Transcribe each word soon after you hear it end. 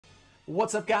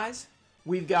What's up, guys?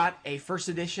 We've got a first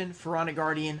edition Pharaonic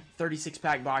Guardian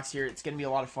 36-pack box here. It's going to be a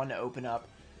lot of fun to open up.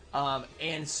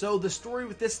 And so the story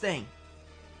with this thing,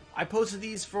 I posted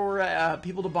these for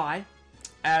people to buy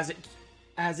as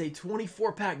a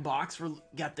 24-pack box. I'm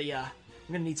going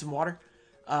to need some water.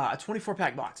 A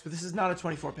 24-pack box, but this is not a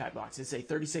 24-pack box. It's a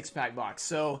 36-pack box.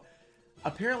 So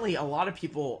apparently a lot of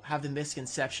people have the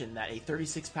misconception that a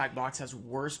 36-pack box has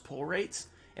worse pull rates.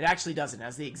 It actually doesn't. It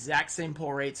has the exact same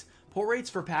pull rates. Pull rates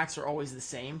for packs are always the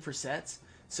same for sets.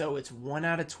 So it's 1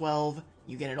 out of 12,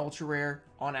 you get an ultra rare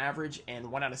on average,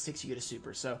 and 1 out of 6 you get a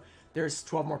super. So there's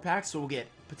 12 more packs, so we'll get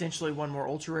potentially 1 more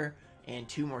ultra rare and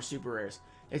 2 more super rares.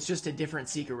 It's just a different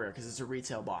secret rare because it's a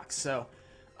retail box. So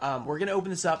we're going to open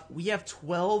this up. We have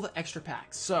 12 extra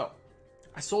packs. So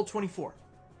I sold 24.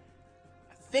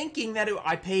 Thinking that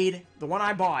I paid, the one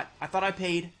I bought, I thought I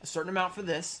paid a certain amount for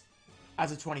this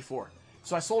as a 24.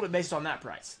 So I sold it based on that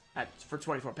price for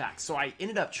 24 packs. So I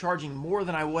ended up charging more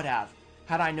than I would have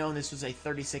had I known this was a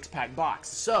 36-pack box.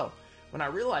 So when I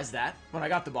realized that, when I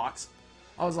got the box,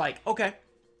 I was like, okay,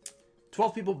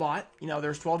 12 people bought. You know,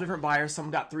 there's 12 different buyers. Some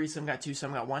got 3, some got 2,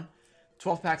 some got 1.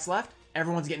 12 packs left.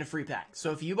 Everyone's getting a free pack.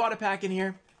 So if you bought a pack in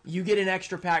here, you get an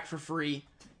extra pack for free.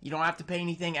 You don't have to pay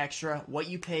anything extra. What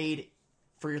you paid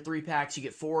for your 3 packs, you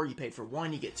get 4. You paid for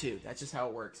 1, you get 2. That's just how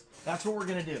it works. That's what we're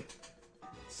going to do.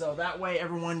 So that way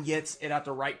everyone gets it at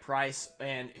the right price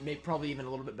and maybe probably even a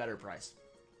little bit better price.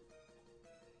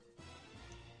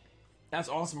 That's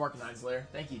awesome, Mark 9 Slayer.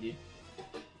 Thank you, dude.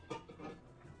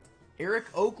 Eric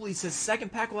Oakley says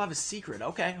second pack will have a secret.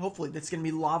 Okay, hopefully that's going to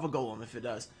be Lava Golem if it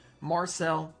does.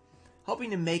 Marcel,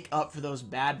 hoping to make up for those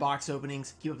bad box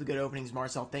openings. Keep up the good openings,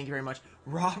 Marcel. Thank you very much.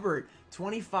 Robert,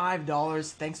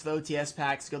 $25. Thanks for the OTS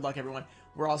packs. Good luck, everyone.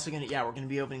 We're also going to, we're going to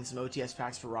be opening some OTS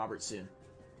packs for Robert soon.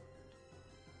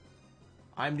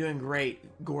 I'm doing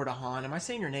great, Gordahan. Am I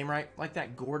saying your name right? Like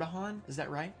that, Gordahan? Is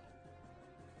that right?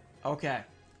 Okay.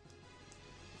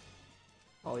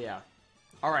 Oh, yeah.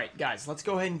 All right, guys, let's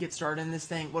go ahead and get started in this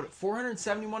thing. What,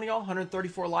 471 of y'all?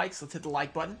 134 likes. Let's hit the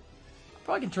like button.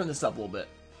 Probably can turn this up a little bit.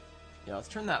 Yeah, let's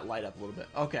turn that light up a little bit.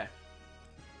 Okay.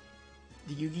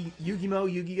 The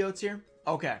Yugioh's here?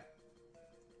 Okay.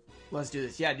 Let's do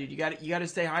this. Yeah, dude, you gotta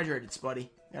stay hydrated, Spuddy. You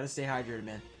gotta stay hydrated,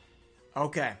 man.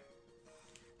 Okay.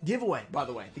 Giveaway, by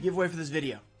the way. The giveaway for this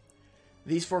video.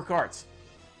 These 4 cards.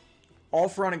 All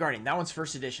Pharaonic Guardian. That one's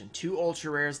first edition. 2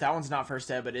 ultra rares. That one's not first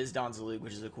ed, but it is Don Zalug,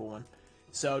 which is a cool one.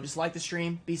 So just like the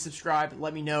stream, be subscribed.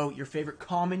 Let me know your favorite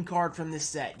common card from this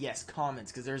set. Yes,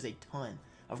 commons, because there's a ton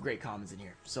of great commons in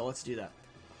here. So let's do that.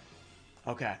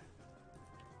 Okay.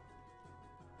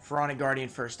 Pharaonic Guardian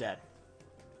first ed.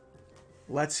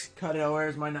 Let's cut it. Oh,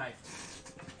 where's my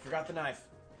knife? Forgot the knife.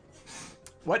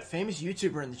 What? Famous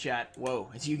YouTuber in the chat.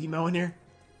 Whoa, is Yugioh in here?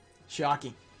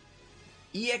 Shocking.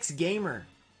 EX Gamer.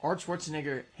 Arnold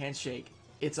Schwarzenegger handshake.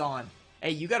 It's on. Hey,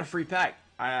 you got a free pack.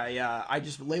 I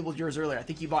just labeled yours earlier. I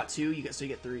think you bought 2, so you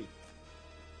get 3.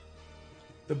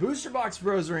 The Booster Box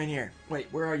Bros are in here. Wait,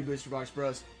 where are you, Booster Box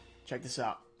Bros? Check this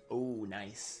out. Oh,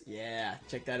 nice. Yeah,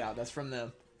 check that out. That's from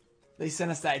them. They sent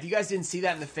us that. If you guys didn't see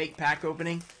that in the fake pack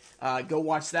opening, go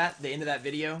watch that. The end of that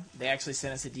video. They actually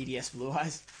sent us a DDS Blue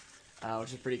Eyes.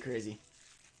 Which is pretty crazy.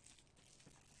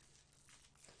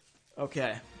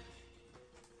 Okay.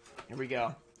 Here we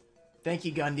go. Thank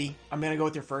you, Gundy. I'm going to go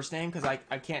with your first name because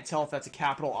I can't tell if that's a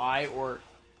capital I or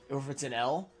if it's an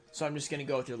L. So I'm just going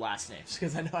to go with your last names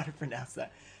because I know how to pronounce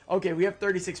that. Okay, we have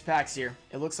 36 packs here.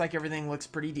 It looks like everything looks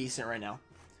pretty decent right now.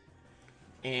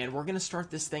 And we're going to start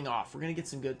this thing off. We're going to get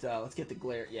some good... let's get the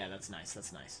glare. Yeah, that's nice.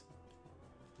 That's nice.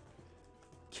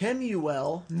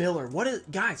 Kemuel Miller. What is...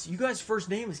 Guys, you guys' first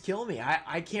name is killing me.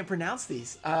 I can't pronounce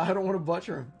these. I don't want to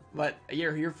butcher them. But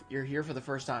you're here for the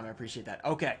first time. I appreciate that.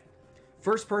 Okay.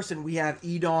 First person, we have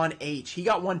Edon H. He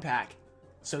got 1 pack.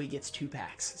 So he gets 2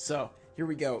 packs. So here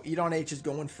we go. Edon H is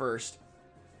going first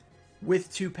with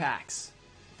 2 packs.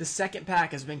 The second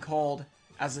pack has been called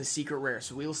as a secret rare.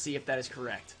 So we will see if that is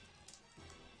correct.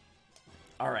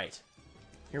 Alright.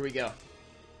 Here we go.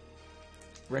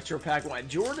 Retro Pack 1.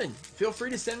 Jordan, feel free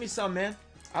to send me some, man.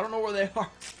 I don't know where they are.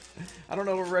 I don't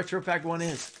know where Retro Pack 1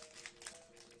 is.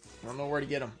 I don't know where to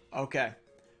get them. Okay.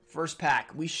 First pack.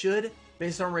 We should,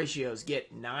 based on ratios,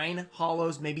 get 9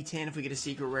 hollows, maybe 10 if we get a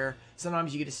secret rare.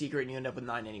 Sometimes you get a secret and you end up with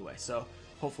 9 anyway. So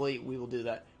hopefully we will do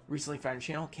that. Recently found a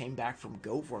channel. Came back from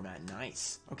GOAT format.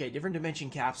 Nice. Okay, different dimension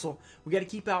capsule. We got to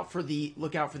keep out for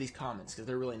look out for these comments because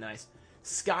they're really nice.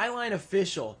 Skyline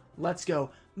Official. Let's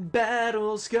go.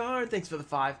 Battle Scar. Thanks for the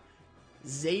 5.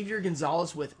 Xavier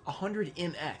Gonzalez with 100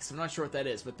 MX. I'm not sure what that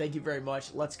is, but thank you very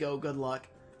much. Let's go. Good luck.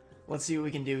 Let's see what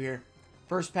we can do here.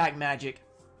 First pack magic.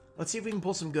 Let's see if we can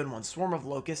pull some good ones. Swarm of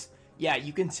Locusts. Yeah,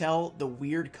 you can tell the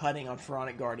weird cutting on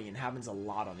Pharaonic Guardian happens a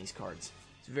lot on these cards.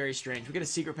 It's very strange. We get a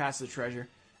secret pass to the treasure.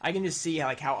 I can just see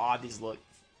how odd these look.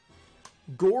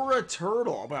 Gora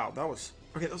Turtle. Wow, that was...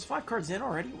 Okay, those 5 cards in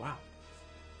already? Wow.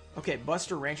 Okay,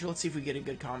 Buster Rancher. Let's see if we get a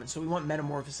good comment. So we want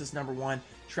Metamorphosis #1.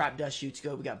 Trap Dust Shoots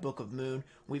Go. We got Book of Moon.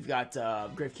 We've got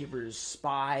Gravekeeper's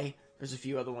Spy. There's a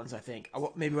few other ones, I think.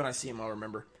 Maybe when I see them, I'll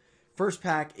remember. First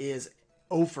pack is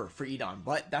Ophir for Edon,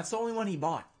 but that's the only one he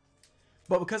bought.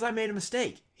 But because I made a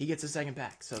mistake, he gets a second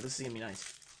pack. So this is going to be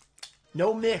nice.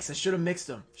 No mix. I should have mixed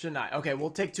them. Shouldn't I? Okay, we'll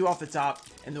take 2 off the top,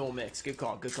 and then we'll mix. Good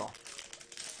call. Good call.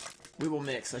 We will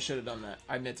mix. I should have done that.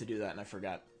 I meant to do that, and I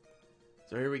forgot.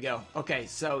 So here we go. Okay,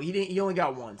 so he only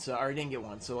got 1, or he didn't get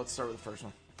 1. So let's start with the first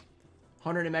one.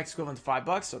 100 MX equivalent to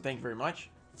 $5, so thank you very much.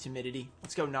 Timidity.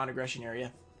 Let's go non-aggression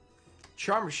area.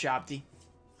 Charmer Shopti.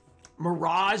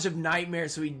 Mirage of Nightmare,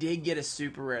 so he did get a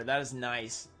super rare. That is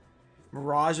nice.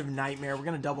 Mirage of Nightmare. We're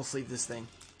going to double sleeve this thing.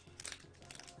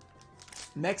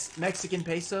 Mexican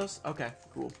pesos? Okay,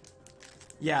 cool.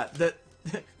 Yeah, the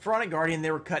Pharaonic Guardian,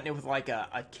 they were cutting it with like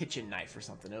a kitchen knife or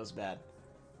something. It was bad.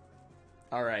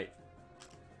 Alright.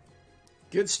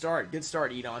 Good start,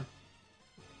 Edon.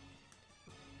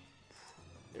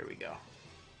 There we go.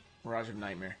 Mirage of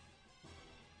Nightmare.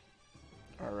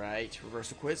 Alright,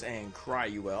 Reversal Quiz and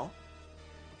Cryuel.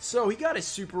 So he got a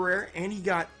super rare and he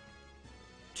got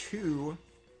 2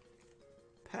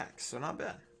 packs, so not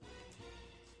bad.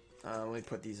 Let me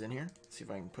put these in here. See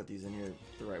if I can put these in here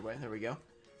the right way. There we go.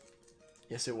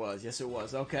 Yes, it was. Yes, it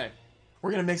was. Okay. We're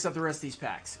going to mix up the rest of these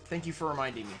packs. Thank you for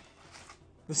reminding me.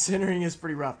 The centering is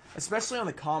pretty rough, especially on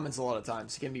the commons a lot of times.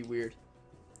 It's going to be weird.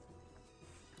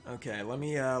 Okay, let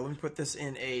me put this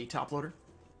in a top loader.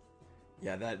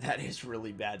 Yeah, that is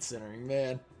really bad centering,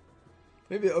 man.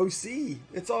 Maybe OC.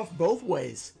 It's off both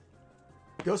ways.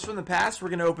 Ghost from the Past, we're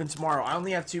going to open tomorrow. I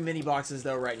only have 2 mini boxes,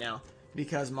 though, right now.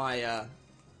 Because my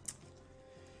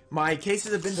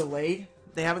cases have been delayed.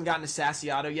 They haven't gotten to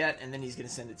Sassiato yet, and then he's going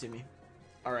to send it to me.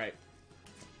 Alright.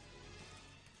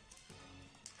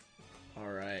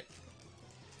 Alright.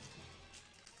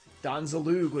 Don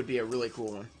Zalug would be a really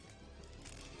cool one.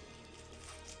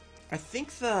 I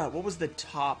think what was the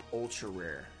top ultra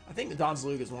rare? I think the Don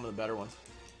Zalug is one of the better ones.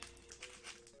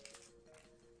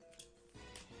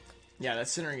 Yeah, that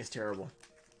centering is terrible.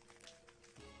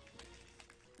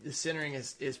 The centering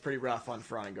is pretty rough on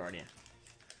Pharaonic Guardian.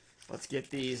 Let's get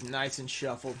these nice and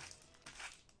shuffled.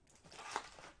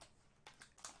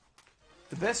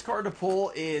 The best card to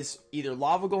pull is either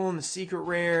Lava Golem, the secret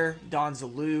rare, Don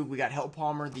Zalug. We got Help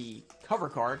Palmer, the cover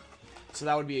card. So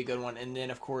that would be a good one. And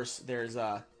then, of course, there's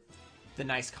the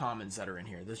nice commons that are in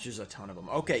here. There's just a ton of them.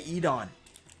 Okay, Edon.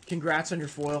 Congrats on your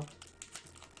foil.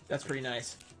 That's pretty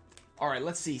nice. Alright,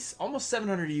 let's see. Almost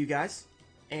 700 of you guys.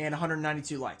 And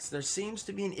 192 likes. There seems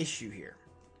to be an issue here.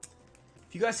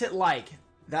 If you guys hit like,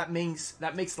 that makes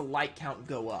the like count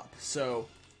go up. So,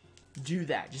 do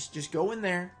that. Just go in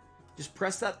there. Just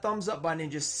press that thumbs up button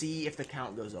and just see if the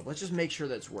count goes up. Let's just make sure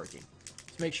that it's working.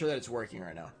 Let's make sure that it's working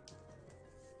right now.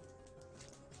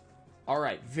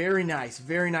 Alright, very nice.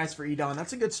 Very nice for Edon.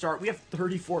 That's a good start. We have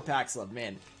 34 packs left.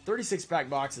 Man, 36 pack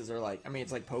boxes are like, I mean,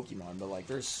 it's like Pokemon, but like,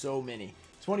 there's so many.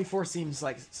 24 seems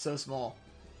like so small.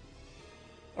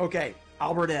 Okay,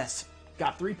 Albert S.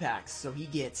 got 3 packs, so he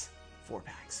gets 4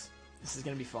 packs. This is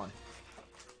going to be fun.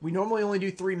 We normally only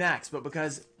do 3 max, but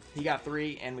because he got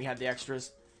 3 and we had the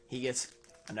extras, he gets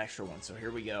an extra one. So here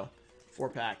we go. 4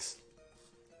 packs.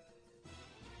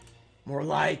 More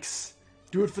likes.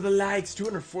 Do it for the likes.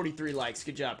 243 likes.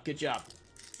 Good job. Good job.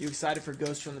 You excited for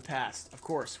Ghost from the Past? Of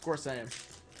course. Of course I am.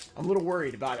 I'm a little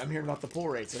worried about it. I'm hearing about the pull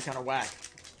rates. They're kind of whack.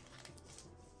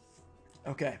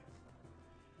 Okay.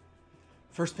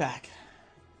 First pack.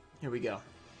 Here we go.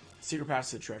 Secret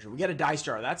Pass to the Treasure. We got a Dice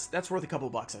Jar. That's worth a couple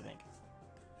bucks, I think.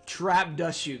 Trap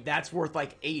Dust Shoot. That's worth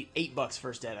like $8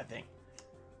 first hit, I think.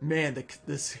 Man,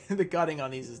 the cutting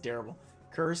on these is terrible.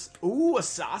 Curse. Ooh, a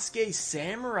Sasuke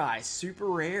Samurai. Super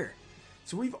rare.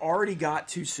 So we've already got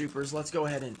 2 supers. Let's go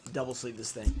ahead and double sleeve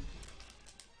this thing.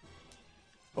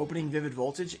 Opening Vivid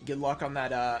Voltage. Good luck on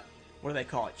that, what do they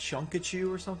call it?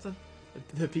 Chunkachu or something?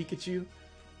 The Pikachu?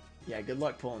 Yeah, good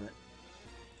luck pulling it.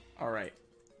 Alright.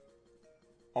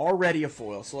 Already a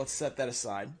foil, so let's set that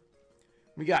aside.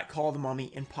 We got Call of the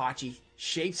Mummy, Impachi,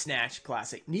 Shape Snatch,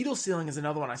 classic. Needle Sealing is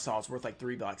another one I saw. It's worth like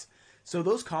 $3. So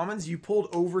those commons, you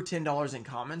pulled over $10 in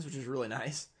commons, which is really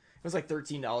nice. It was like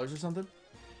 $13 or something.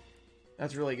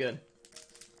 That's really good.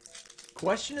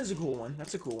 Question is a cool one.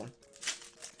 That's a cool one.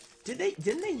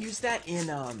 Didn't they use that in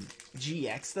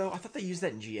GX though? I thought they used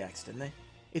that in GX, didn't they?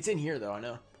 It's in here though, I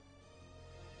know.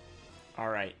 All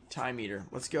right, time meter.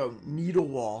 Let's go. Needle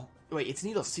wall. Wait, it's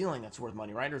needle ceiling that's worth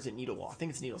money, right? Or is it needle wall? I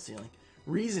think it's needle ceiling.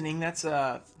 Reasoning. That's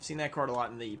I've seen that card a lot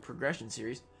in the progression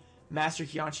series. Master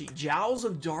Kianchi. Jowls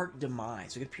of Dark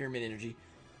Demise. We got Pyramid Energy.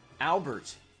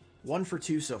 Albert. 1 for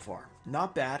 2 so far.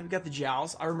 Not bad. We got the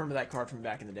Jowls. I remember that card from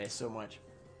back in the day so much.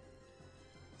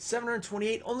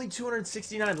 728. Only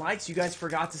 269 likes. You guys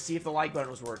forgot to see if the like button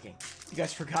was working. You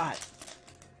guys forgot.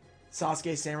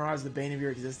 Sasuke Samurai is the bane of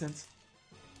your existence.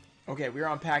 Okay, we're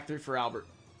on pack 3 for Albert.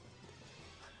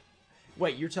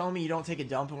 Wait, you're telling me you don't take a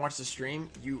dump and watch the stream?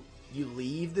 You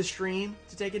leave the stream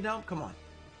to take a dump? Come on.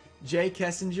 Jay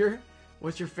Kessinger,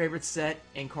 what's your favorite set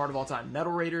and card of all time?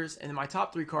 Metal Raiders, and then my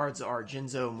top 3 cards are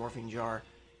Jinzo, Morphing Jar,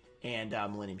 and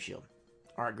Millennium Shield.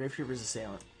 Alright, Grave Creeper's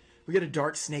Assailant. We got a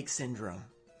Dark Snake Syndrome.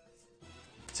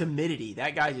 Timidity.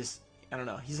 That guy just, I don't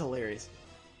know, he's hilarious.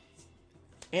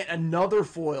 And another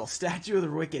foil, Statue of the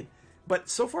Wicked. But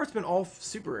so far it's been all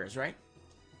super rares, right?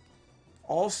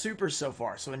 All supers so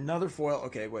far. So another foil.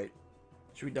 Okay, wait.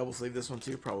 Should we double sleeve this one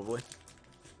too? Probably.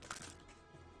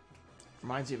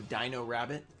 Reminds me of Dino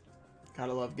Rabbit.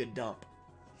 Gotta love good dump.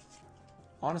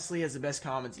 Honestly, has the best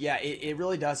commons. Yeah, it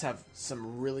really does have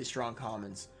some really strong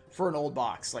commons. For an old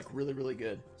box. Like, really, really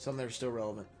good. Some that are still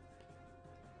relevant.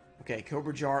 Okay,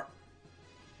 Cobra Jar.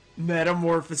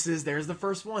 Metamorphosis. There's the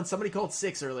first one. Somebody called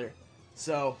 6 earlier.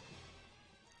 So,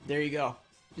 there you go.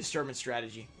 Disturbance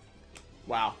strategy.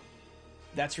 Wow.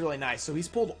 That's really nice. So he's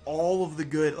pulled all of the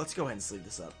good. Let's go ahead and sleeve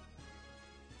this up.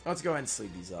 Let's go ahead and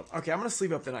sleeve these up. Okay, I'm going to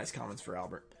sleeve up the nice comments for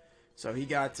Albert. So he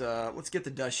got, let's get the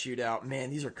Dust Shoot out. Man,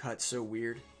 these are cut so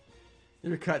weird.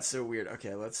 They're cut so weird.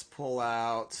 Okay, let's pull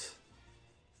out,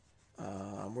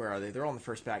 where are they? They're all in the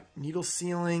first pack. Needle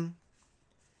Ceiling,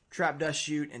 Trap Dust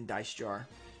Shoot, and Dice Jar.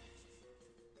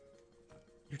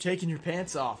 You're taking your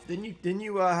pants off. Didn't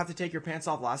you have to take your pants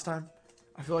off last time?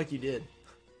 I feel like you did.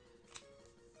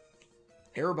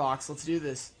 Error box, let's do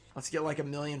this. Let's get like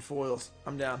 1,000,000 foils.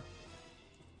 I'm down.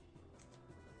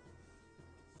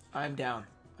 I'm down.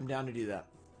 I'm down to do that.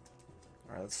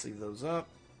 Alright, let's sleeve those up.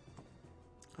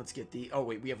 Let's get the... Oh,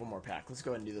 wait, we have one more pack. Let's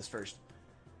go ahead and do this first.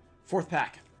 4th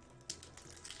pack.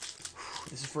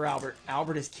 This is for Albert.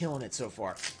 Albert is killing it so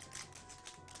far.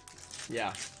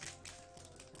 Yeah.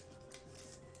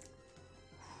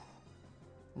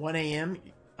 1 a.m.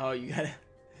 Oh, you gotta...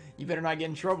 You better not get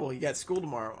in trouble. You got school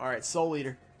tomorrow. Alright, Soul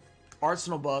Eater.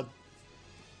 Arsenal Bug.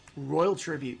 Royal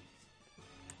Tribute.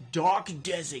 Dark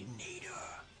Designator.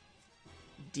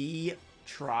 D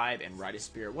Tribe and Rite of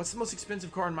Spirit. What's the most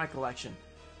expensive card in my collection?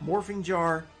 Morphing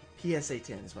Jar. PSA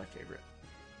 10 is my favorite.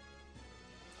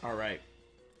 Alright.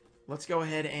 Let's go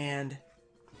ahead and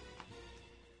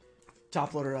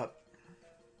top loader up.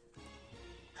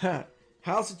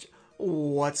 House of...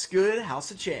 What's good?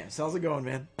 House of Champs. How's it going,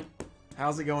 man?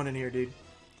 How's it going in here, dude?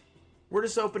 We're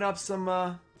just opening up some,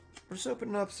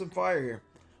 fire here.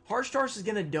 Harsh Tarsh is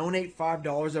gonna donate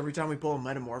 $5 every time we pull a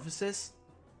Metamorphosis.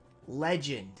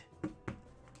 Legend.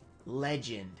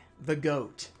 The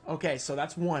GOAT. Okay, so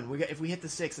that's 1. If we hit the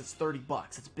 6, it's $30.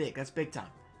 That's big. That's big time.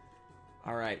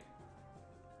 Alright.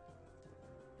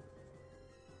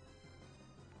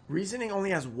 Reasoning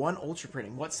only has 1 Ultra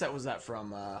Printing. What set was that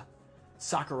from?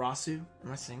 Sakurasu?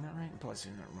 Am I saying that right? I'm probably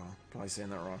saying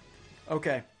that wrong.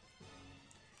 Okay.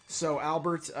 So,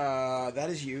 Albert, that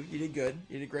is you. You did good.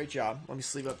 You did a great job. Let me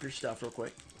sleeve up your stuff real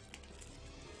quick.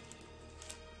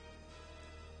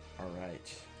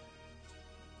 Alright.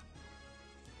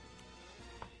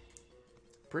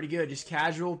 Pretty good. Just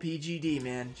casual PGD,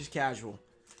 man. Just casual.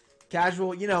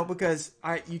 Casual, you know, because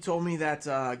you told me that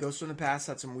Ghost from the Past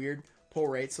had some weird pull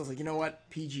rates. So I was like, you know what?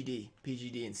 PGD.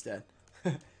 PGD instead.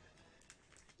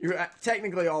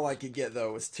 Technically, all I could get,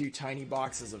 though, was 2 tiny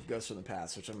boxes of Ghost from the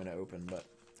Past, which I'm going to open. But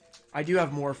I do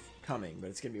have more coming,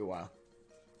 but it's going to be a while.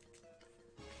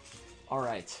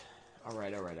 Alright.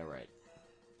 Alright.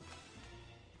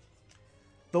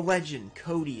 The Legend.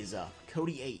 Cody is up.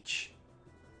 Cody H.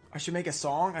 I should make a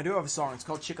song. I do have a song. It's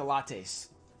called Chicolates.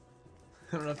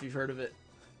 I don't know if you've heard of it.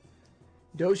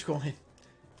 Dogecoin.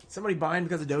 Somebody buying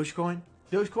because of Dogecoin?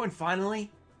 Dogecoin,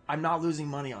 finally, I'm not losing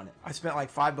money on it. I spent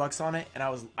like $5 on it, and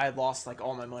I had lost like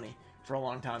all my money for a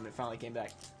long time, and it finally came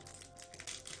back.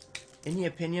 Any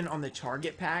opinion on the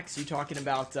Target packs? You talking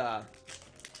about,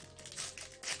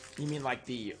 you mean like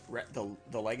the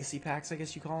Legacy packs, I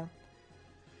guess you call them?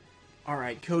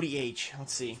 Alright, Cody H.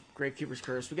 Let's see. Gravekeeper's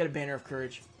Curse. We got a Banner of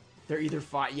Courage. They're either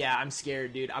yeah, I'm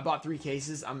scared, dude. I bought 3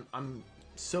 cases. I'm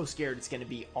so scared it's gonna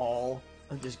be all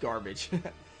just garbage.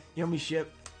 Yomi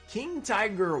Ship. King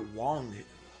Tiger Wong.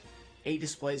 8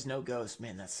 displays, no ghost.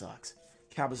 Man, that sucks.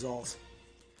 Cabazals.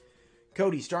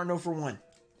 Cody, starting 0 for 1.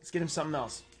 Let's get him something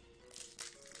else.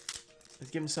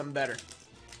 Let's give him something better.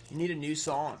 You need a new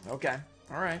song. Okay.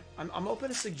 All right. I'm open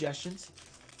to suggestions.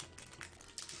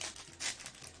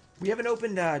 We haven't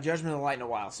opened Judgment of the Light in a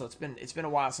while, so it's been a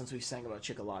while since we've sang about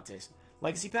Chocolates.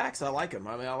 Legacy packs, I like them.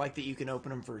 I mean, I like that you can open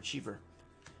them for cheaper.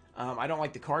 I don't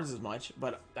like the cards as much,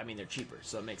 but I mean they're cheaper,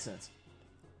 so it makes sense.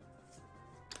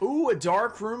 Ooh, a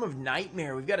Dark Room of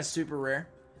Nightmare. We've got a super rare.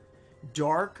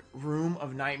 Dark Room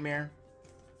of Nightmare.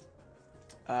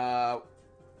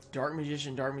 Dark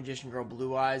Magician Girl,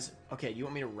 Blue Eyes. Okay, you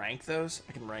want me to rank those?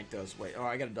 I can rank those. Wait, oh,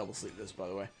 I gotta double sleeve this, by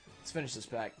the way. Let's finish this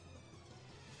pack.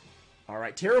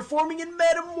 Alright, Terraforming and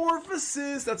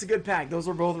Metamorphosis. That's a good pack. Those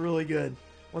are both really good.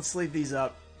 Let's sleeve these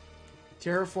up.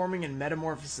 Terraforming and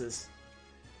Metamorphosis.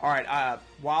 Alright,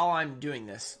 while I'm doing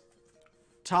this.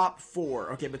 Top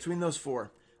 4. Okay, between those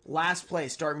 4. Last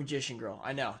place, Dark Magician Girl.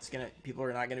 I know, people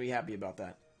are not gonna be happy about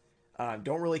that.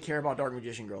 Don't really care about Dark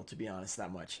Magician Girl, to be honest,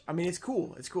 that much. I mean, it's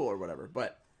cool or whatever,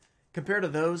 but compared to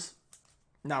those,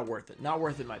 not worth it. Not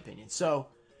worth it, in my opinion. So,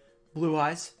 Blue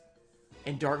Eyes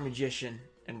and Dark Magician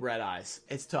and Red Eyes.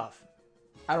 It's tough.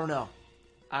 I don't know.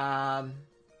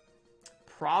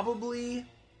 Probably...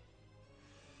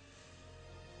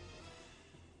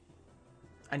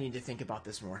 I need to think about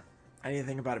this more. I need to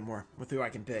think about it more with who I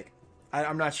can pick.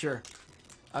 I'm not sure.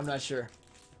 I'm not sure.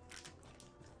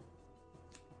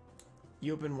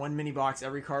 You open one mini box.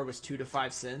 Every card was 2 to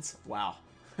 5 cents. Wow.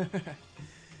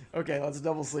 Okay, let's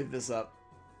double sleeve this up.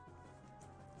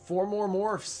 4 more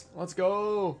morphs. Let's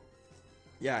go.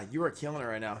 Yeah, you are killing it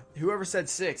right now. Whoever said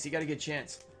 6, you got a good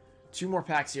chance. 2 more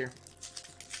packs here.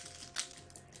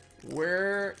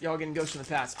 Where y'all getting Ghost in the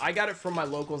Past? I got it from my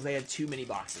locals. They had 2 mini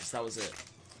boxes. That was it.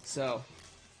 So,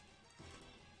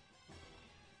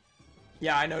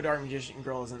 yeah, I know Dark Magician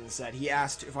Girl is in the set. He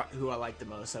asked who I liked the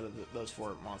most out of those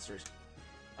 4 monsters.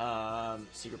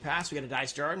 Secret Pass. We got a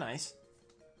Dice Jar. Nice.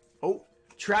 Oh,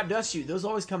 Trap Dust Shoot. Those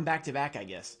always come back to back, I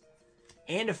guess.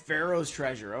 And a Pharaoh's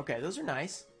Treasure. Okay, those are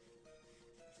nice.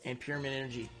 And Pyramid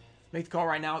Energy. Make the call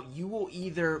right now. You will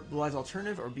either Blue Eyes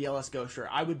Alternative or BLS Ghost Rare.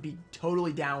 I would be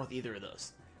totally down with either of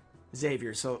those.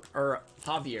 Xavier. Or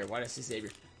Javier. Why did I say Xavier?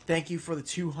 Thank you for the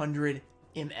 200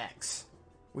 MX.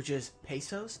 Which is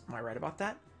pesos. Am I right about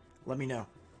that? Let me know.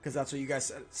 Because that's what you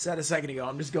guys said a second ago.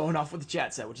 I'm just going off what the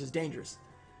chat said, which is dangerous.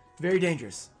 Very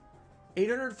dangerous.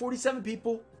 847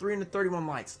 people, 331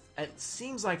 likes. It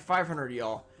seems like 500 of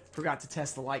y'all forgot to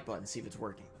test the like button, see if it's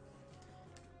working.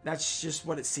 That's just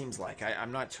what it seems like.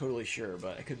 I'm not totally sure,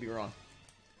 but I could be wrong.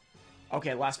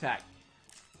 Okay, last pack.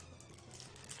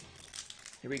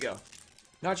 Here we go.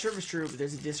 Not sure if it's true, but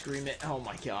there's a disagreement. Oh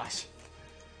my gosh.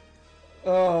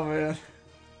 Oh man.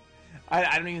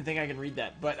 I don't even think I can read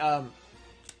that, but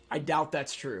I doubt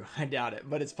that's true. I doubt it,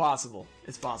 but it's possible.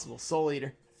 It's possible. Soul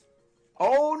Eater.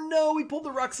 Oh no, we pulled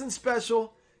the Ruxin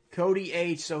special. Cody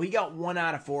H. So he got 1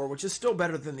 out of 4, which is still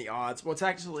better than the odds. Well, it's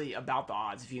actually about the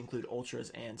odds if you include ultras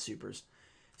and supers.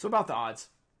 So about the odds.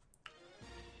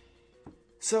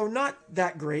 So not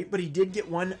that great, but he did get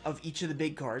 1 of each of the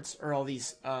big cards, or all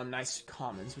these nice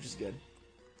commons, which is good.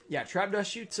 Yeah, Trap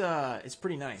Dust Shoot's it's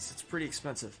pretty nice. It's pretty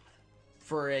expensive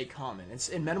for a common.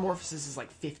 And Metamorphosis is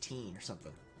like 15 or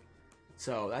something.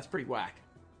 So that's pretty whack.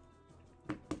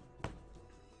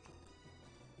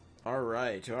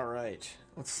 Alright, alright.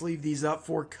 Let's sleeve these up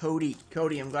for Cody.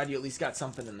 Cody, I'm glad you at least got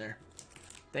something in there.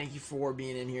 Thank you for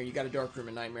being in here. You got a Dark Room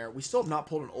and Nightmare. We still have not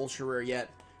pulled an Ultra Rare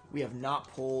yet. We have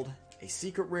not pulled a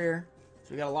Secret Rare.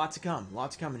 So we got a lot to come.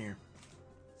 Lots coming here.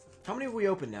 How many have we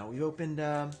opened now? We've opened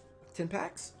 10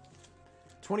 packs?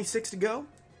 26 to go?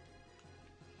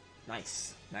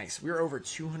 Nice. Nice. We're over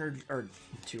 200, or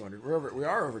 200. We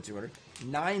are over 200.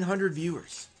 900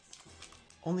 viewers.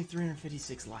 Only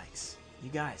 356 likes. You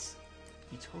guys,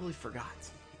 you totally forgot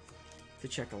to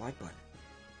check the like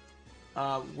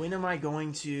button. When am I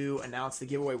going to announce the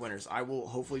giveaway winners? I will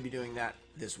hopefully be doing that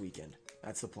this weekend.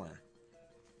 That's the plan.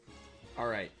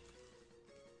 Alright.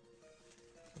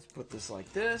 Let's put this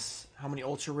like this. How many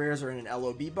Ultra Rares are in an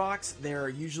LOB box? There are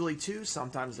usually 2.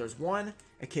 Sometimes there's 1.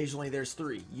 Occasionally there's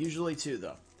 3. Usually 2,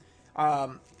 though.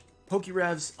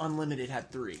 PokeRevs Unlimited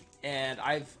had 3. And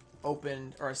I've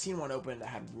seen one opened that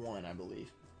had 1, I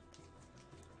believe.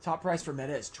 Top price for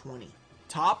Meta is 20.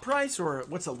 Top price, or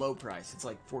what's a low price? It's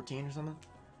like 14 or something?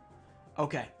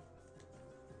 Okay.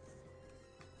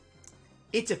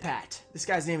 Itapat. This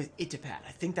guy's name is Itapat.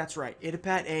 I think that's right.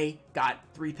 Itapat A got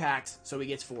 3 packs, so he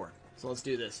gets 4. So let's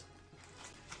do this.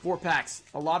 4 packs.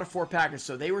 A lot of 4 packers.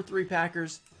 So they were 3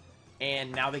 packers,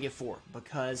 and now they get 4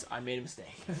 because I made a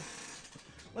mistake.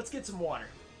 Let's get some water.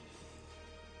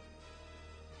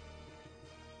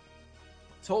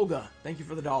 Tolga, thank you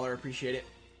for the $1. Appreciate it.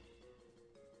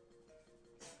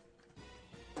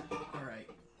 Alright.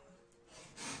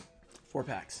 4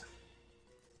 packs.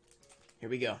 Here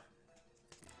we go.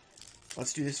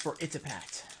 Let's do this for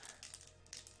Itapat.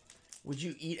 Would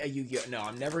you eat a Yu-Gi-Oh? No,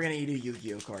 I'm never going to eat a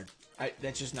Yu-Gi-Oh card.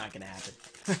 That's just not going to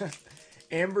happen.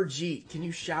 Amber G, can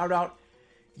you shout out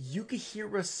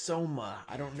Yukihira Soma?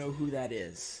 I don't know who that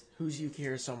is. Who's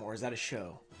Yukihira Soma, or is that a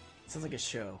show? It sounds like a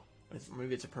show.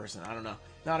 Maybe it's a person. I don't know.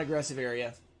 Not aggressive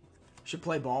area. Should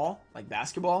play ball, like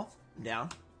basketball. I'm down.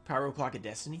 Pyro Clock of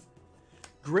Destiny.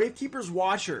 Gravekeeper's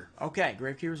Watcher. Okay,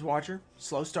 Gravekeeper's Watcher.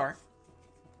 Slow start.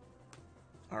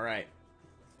 Alright.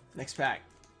 Next pack.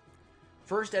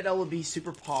 First at LOB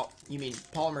Super Poly. You mean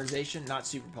polymerization? Not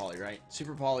Super Poly, right?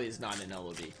 Super Poly is not an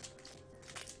LOB.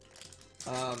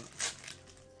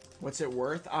 What's it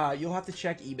worth? You'll have to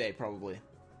check eBay probably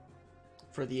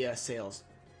for the sales.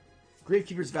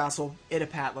 Gravekeeper's Vassal,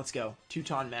 Itapat, let's go.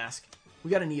 Teuton Mask. We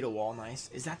got a Needle Wall,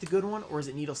 nice. Is that the good one, or is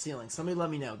it Needle Ceiling? Somebody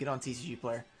let me know. Get on TCG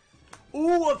Player.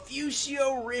 Ooh, a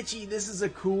Fushio Richie. This is a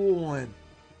cool one.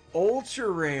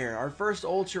 Ultra Rare. Our first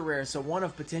Ultra Rare, so one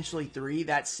of potentially 3.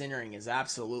 That centering is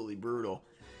absolutely brutal.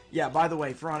 Yeah, by the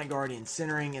way, Pharaonic Guardian,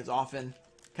 centering is often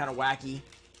kind of wacky.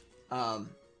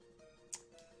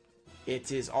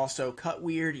 It is also cut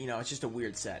weird. You know, it's just a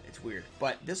weird set. It's weird.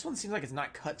 But this one seems like it's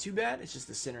not cut too bad. It's just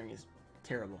the centering is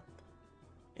terrible.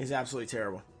 It's absolutely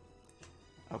terrible.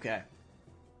 Okay.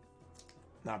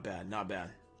 Not bad. Not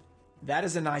bad.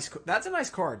 That's a nice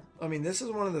card. I mean, this is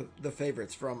one of the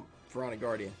favorites from Pharaonic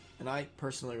Guardian. And I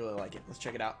personally really like it. Let's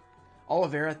check it out.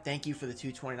 Oliveira, thank you for the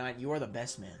 229. You are the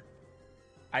best, man.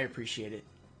 I appreciate it.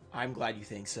 I'm glad you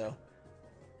think so.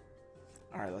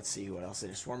 Alright, let's see what else it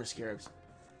is. Swarm of Scarabs.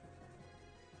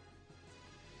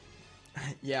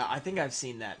 Yeah, I think I've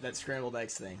seen that scrambled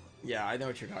eggs thing. Yeah, I know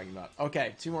what you're talking about.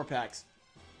 Okay, 2 more packs.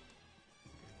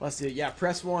 Let's do it. Yeah,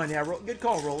 press 1. Yeah, good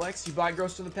call, Rolex. You buy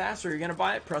Ghost in the Past, or you're gonna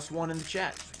buy it? Press 1 in the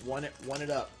chat. One it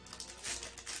up.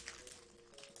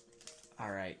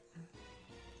 All right.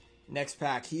 Next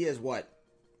pack. He is what?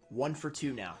 1 for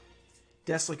 2 now.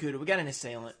 Deslakuda. We got an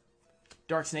Assailant.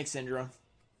 Dark Snake Syndrome.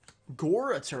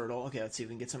 Gora Turtle. Okay, let's see if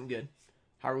we can get something good.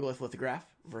 Hieroglyph Lithograph.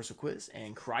 Versal Quiz.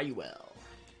 And Cryuel.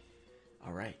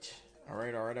 All right. All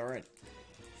right.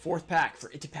 4th pack for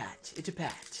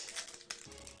Itapat.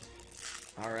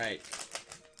 All right.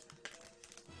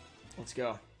 Let's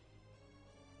go.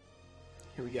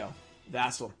 Here we go.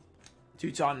 Vassal.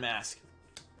 Teuton Mask.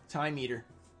 Time Eater.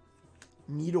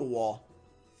 Needle Wall.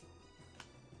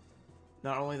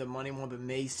 Not only the money one, but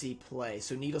may see play.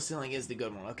 So Needle Ceiling is the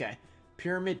good one. Okay.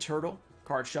 Pyramid Turtle.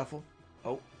 Card Shuffle.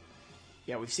 Oh.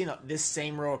 Yeah, we've seen this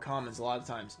same row of commons a lot of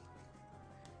times.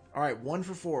 Alright, 1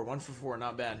 for 4. 1 for 4.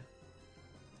 Not bad.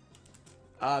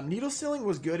 Needle Ceiling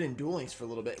was good in Duel Links for a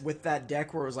little bit. With that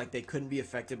deck where it was like they couldn't be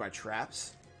affected by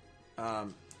traps.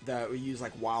 That we use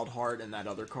like Wild Heart and that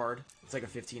other card. It's like a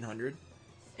 1500.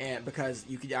 And because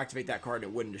you could activate that card,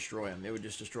 it wouldn't destroy him. It would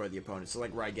just destroy the opponent. So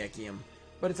like Raigeki him.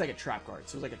 But it's like a trap card.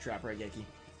 So it's like a trap Raigeki.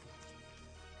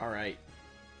 Alright.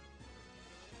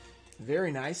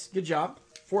 Very nice. Good job.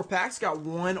 4 packs. Got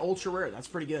 1 Ultra Rare. That's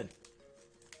pretty good.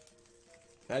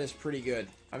 That is pretty good.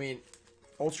 I mean,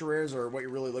 Ultra Rares are what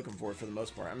you're really looking for the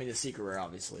most part. I mean, the Secret Rare,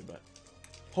 obviously, but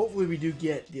hopefully we do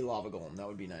get the Lava Golem. That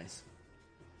would be nice.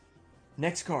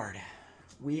 Next card.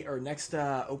 Next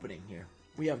opening here.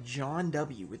 We have John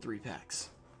W. with 3 packs.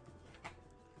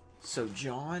 So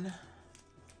John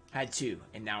had 2,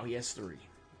 and now he has 3.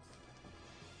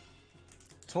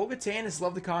 Tolga Tanis,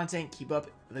 love the content. Keep up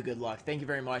the good luck. Thank you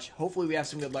very much. Hopefully we have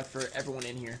some good luck for everyone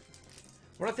in here.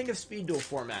 What do I think of Speed Duel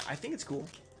format? I think it's cool.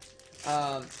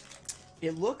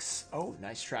 It looks... Oh,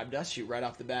 nice Trap Dust Shoot right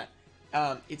off the bat.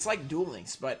 It's like Duel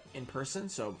Links, but in person,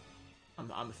 so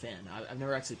I'm a fan. I've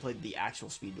never actually played the actual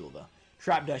Speed Duel, though.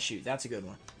 Trap Dust Shoot, that's a good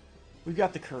one. We've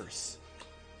got the Curse.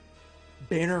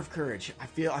 Banner of Courage. I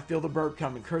feel the burp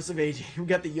coming. Curse of Aging. We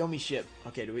got the Yomi ship.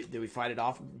 Okay, do we fight it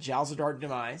off? Jalzadar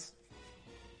Demise.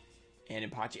 And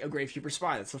Impachi. Oh, Gravekeeper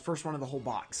Spy. That's the first one of the whole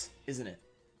box, isn't it?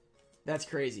 That's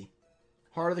crazy.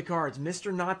 Heart of the Cards.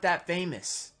 Mr. Not That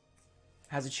Famous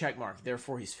has a check mark.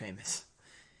 Therefore, he's famous.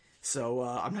 So,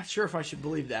 I'm not sure if I should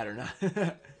believe that or not.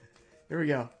 Here we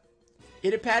go.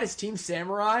 Itapat is Team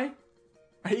Samurai?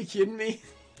 Are you kidding me?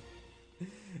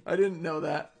 I didn't know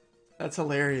that. That's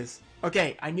hilarious.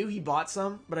 Okay, I knew he bought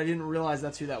some, but I didn't realize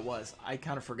that's who that was. I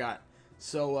kind of forgot.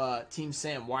 So, Team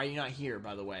Sam, why are you not here,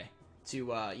 by the way? To,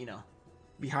 you know,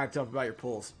 be hyped up about your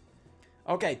pulls.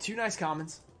 Okay, 2 nice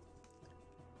commons.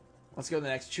 Let's go to the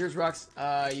next. Cheers, Rux.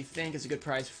 You think it's a good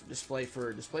price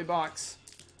for display box?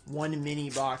 1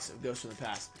 mini box of Ghost from the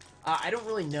Past. I don't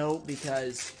really know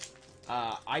because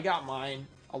I got mine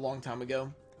a long time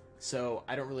ago. So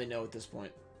I don't really know at this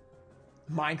point.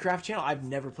 Minecraft channel? I've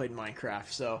never played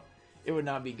Minecraft. So It would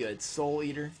not be good. Soul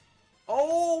Eater.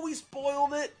 Oh, we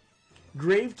spoiled it.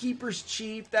 Gravekeeper's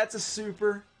cheap. That's a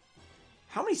super.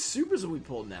 How many supers have we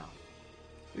pulled now?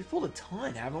 We've pulled a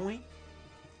ton, haven't we?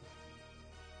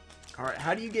 Alright,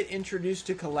 how do you get introduced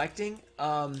to collecting?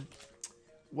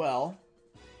 Well,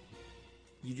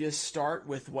 you just start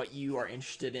with what you are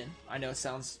interested in. I know it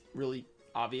sounds really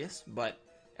obvious, but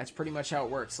that's pretty much how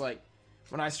it works. Like,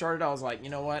 when I started, I was like, you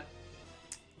know what?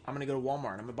 I'm going to go to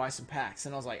Walmart. I'm going to buy some packs.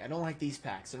 And I was like, I don't like these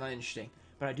packs. They're not interesting.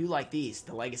 But I do like these,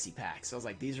 the legacy packs. So I was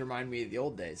like, these remind me of the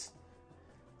old days.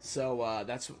 So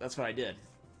that's what I did.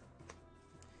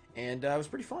 And it was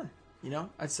pretty fun. You know,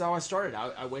 that's how I started.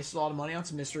 I wasted a lot of money on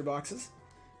some mystery boxes,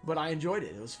 but I enjoyed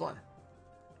it. It was fun.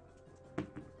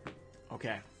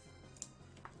 Okay.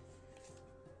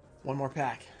 One more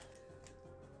pack.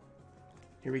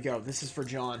 Here we go. This is for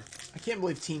John. I can't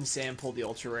believe Team Sam pulled the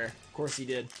ultra rare. Of course he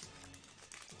did.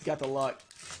 He got the luck.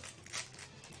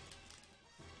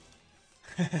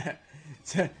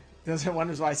 Doesn't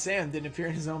wonders why Sam didn't appear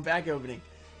in his own pack opening.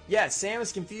 Yeah, Sam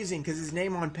is confusing because his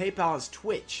name on PayPal is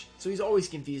Twitch, so he's always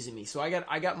confusing me. So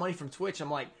I got money from Twitch.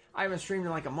 I'm like, I haven't streamed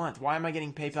in like a month. Why am I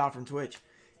getting PayPal from Twitch?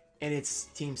 And it's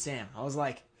Team Sam. I was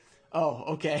like, oh,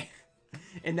 okay.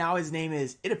 And now his name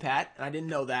is Itapat, and I didn't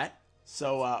know that.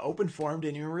 So open for him,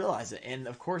 didn't even realize it. And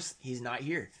of course, he's not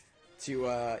here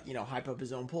to you know, hype up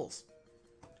his own pulls.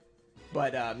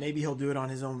 But maybe he'll do it on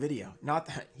his own video. Not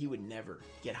that he would never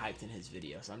get hyped in his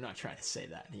videos. I'm not trying to say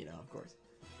that, you know, of course.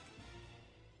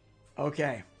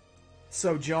 Okay,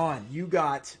 so John, you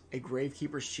got a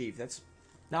Gravekeeper's Chief. That's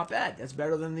not bad. That's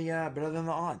better than the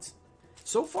odds.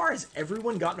 So far, has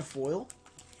everyone gotten a foil?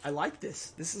 I like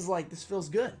this. This is like, this feels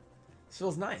good. This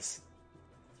feels nice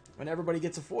when everybody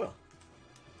gets a foil.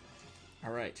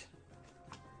 All right.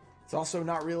 It's also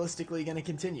not realistically going to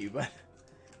continue, but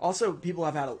also people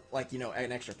have had like, you know,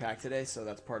 an extra pack today, so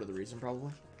that's part of the reason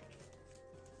probably.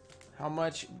 How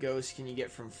much ghost can you get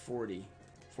from 40?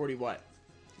 40 what?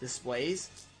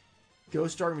 Displays?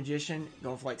 Ghost Dark Magician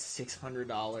going for like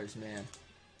 $600, man.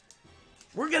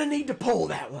 We're gonna need to pull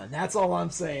that one. That's all I'm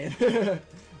saying.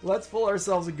 Let's pull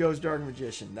ourselves a Ghost Dark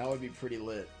Magician. That would be pretty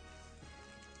lit.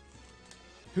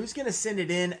 Who's gonna send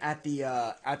it in at the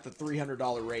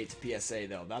 $300 rate to PSA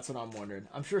though? That's what I'm wondering.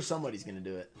 I'm sure somebody's gonna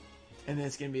do it, and then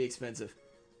it's gonna be expensive.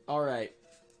 All right.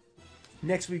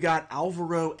 Next we got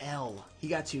Alvaro L. He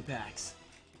got 2 packs.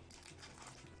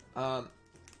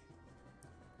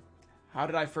 How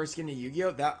did I first get into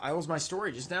Yu-Gi-Oh? That was my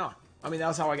story just now. I mean, that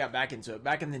was how I got back into it.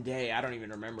 Back in the day, I don't even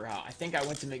remember how. I think I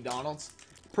went to McDonald's.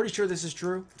 Pretty sure this is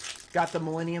true. Got the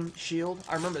Millennium Shield.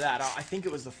 I remember that. I think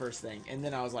it was the first thing. And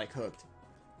then I was like hooked.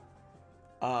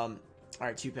 All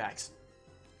right, 2 packs.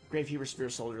 Gravekeeper Spear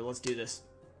Soldier. Let's do this.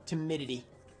 Timidity.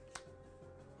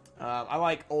 I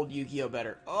like old Yu-Gi-Oh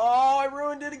better. Oh, I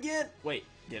ruined it again. Wait,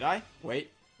 did I?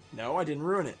 Wait. No, I didn't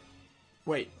ruin it.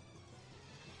 Wait.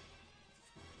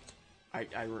 I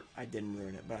didn't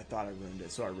ruin it, but I thought I ruined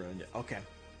it, so I ruined it. Okay.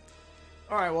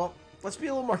 Alright, well, let's be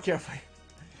a little more careful.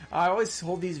 I always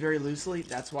hold these very loosely.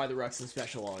 That's why the Ruxin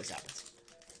special always happens.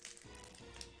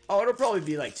 Oh, it'll probably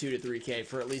be like 2 to 3K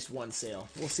for at least one sale.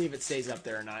 We'll see if it stays up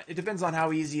there or not. It depends on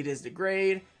how easy it is to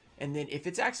grade. And then if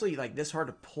it's actually like this hard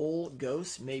to pull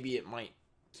ghosts, maybe it might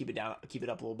keep it down, keep it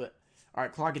up a little bit.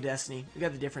 Alright, Clock of Destiny. We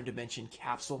got the different dimension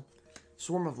capsule.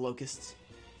 Swarm of Locusts.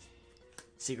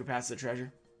 Secret Paths to the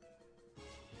Treasure.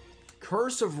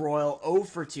 Curse of Royal, 0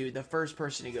 for 2. The first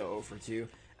person to go 0 for 2.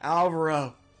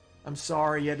 Alvaro, I'm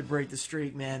sorry you had to break the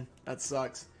streak, man. That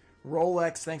sucks.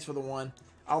 Rolex, thanks for the 1.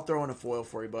 I'll throw in a foil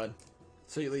for you, bud.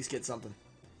 So you at least get something.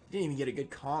 You didn't even get a good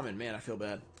common. Man, I feel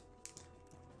bad.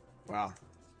 Wow.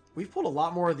 We've pulled a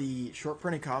lot more of the short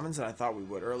printed commons than I thought we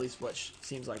would, or at least what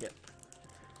seems like it.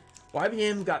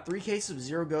 YBM got 3 cases of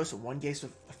 0 ghosts and 1 case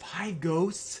of 5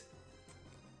 ghosts.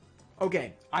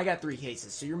 Okay, I got 3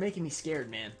 cases, so you're making me scared,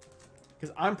 man.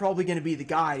 Because I'm probably going to be the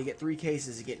guy to get 3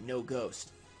 cases and get no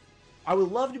ghost. I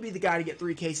would love to be the guy to get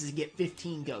 3 cases and get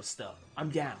 15 ghosts, though.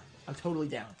 I'm down. I'm totally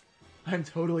down. I'm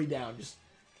totally down. Just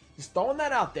throwing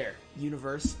that out there,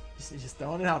 universe. Just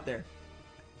throwing it out there.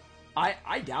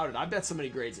 I doubt it. I bet somebody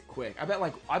grades it quick. I bet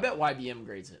YBM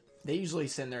grades it. They usually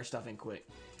send their stuff in quick.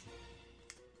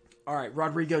 All right,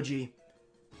 Rodrigo G.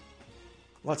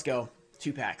 Let's go.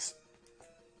 2 packs.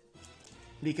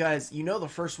 Because you know the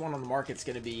first one on the market's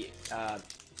going to be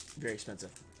very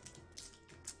expensive.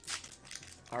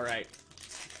 All right.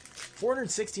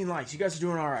 416 likes. You guys are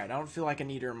doing all right. I don't feel like I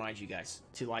need to remind you guys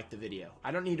to like the video.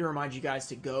 I don't need to remind you guys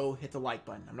to go hit the like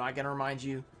button. I'm not going to remind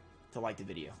you to like the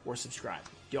video or subscribe.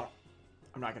 Don't.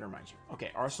 I'm not going to remind you. Okay,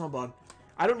 Arsenal Bug.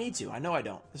 I don't need to. I know I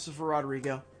don't. This is for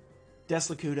Rodrigo.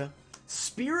 Deslacuda.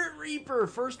 Spirit Reaper,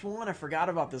 first one. I forgot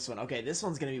about this one. Okay, this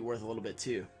one's going to be worth a little bit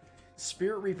too.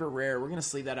 Spirit Reaper rare. We're going to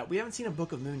sleeve that up. We haven't seen a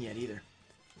Book of Moon yet either.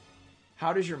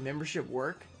 How does your membership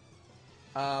work?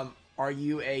 Are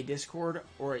you a Discord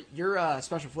or you're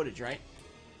special footage, right?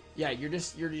 Yeah, you're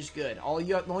just good. The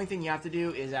only thing you have to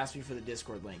do is ask me for the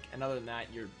Discord link, and other than that,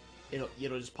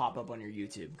 it'll just pop up on your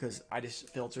YouTube because I just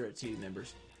filter it to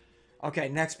members. Okay,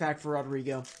 next pack for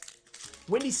Rodrigo.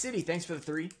 Windy City, thanks for the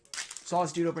 3. Saw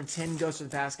this dude open 10 ghosts in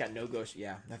the past, got no ghosts.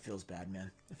 Yeah, that feels bad,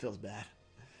 man. It feels bad.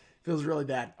 Feels really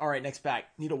bad. All right, next pack.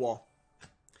 Need a wall.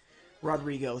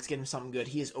 Rodrigo, let's get him something good.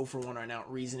 He is 0 for 1 right now.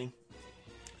 Reasoning.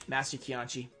 Master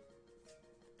Kianchi.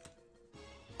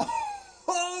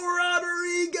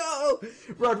 Oh, Rodrigo!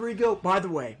 Rodrigo, by the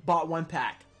way, bought 1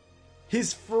 pack.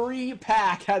 His free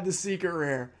pack had the secret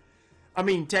rare. I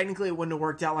mean, technically it wouldn't have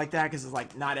worked out like that because it's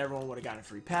like not everyone would have gotten a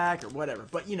free pack or whatever.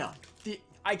 But, you know,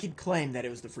 I could claim that it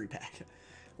was the free pack.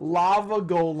 Lava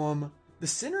Golem. The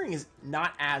centering is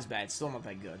not as bad. It's still not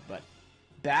that good, but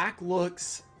back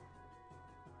looks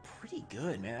pretty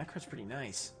good, man. That card's pretty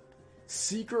nice.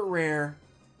 Secret rare.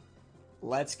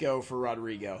 Let's go for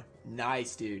Rodrigo.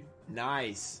 Nice, dude.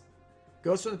 Nice.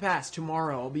 Ghost from the Past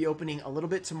tomorrow. I'll be opening a little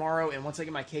bit tomorrow, and once I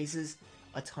get my cases,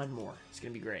 a ton more. It's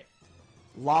going to be great.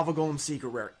 Lava Golem Secret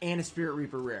Rare and a Spirit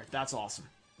Reaper Rare. That's awesome.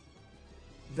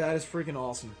 That is freaking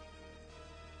awesome.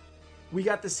 We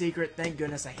got the secret. Thank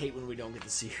goodness. I hate when we don't get the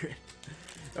secret.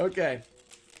 Okay.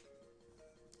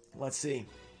 Let's see.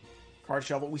 Card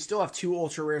Shuffle. We still have 2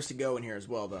 Ultra Rares to go in here as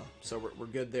well, though. So we're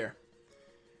good there.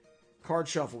 Card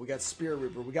Shuffle. We got Spirit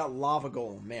Reaper. We got Lava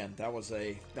Golem. Man, that was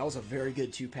a very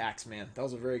good 2 packs, man. That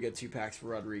was a very good 2 packs for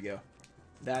Rodrigo.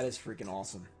 That is freaking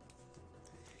awesome.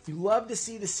 You love to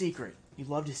see the secret. You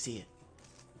love to see it.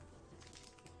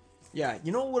 Yeah,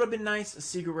 you know what would have been nice? A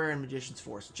Secret Rare and Magician's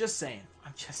Force. Just saying.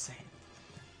 I'm just saying.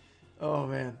 Oh,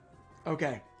 man.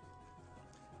 Okay.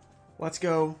 Let's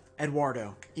go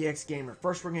Eduardo. EX Gamer.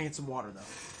 First, we're going to get some water, though.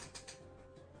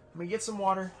 I'm going to get some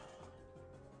water.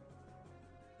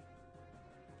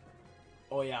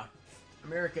 Oh, yeah.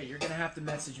 America, you're going to have to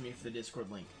message me for the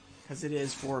Discord link. Because it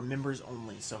is for members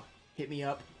only. So, hit me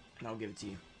up, and I'll give it to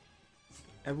you.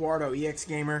 Eduardo, EX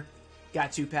Gamer.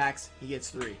 Got 2 packs. He gets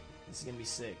 3. This is going to be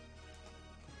sick.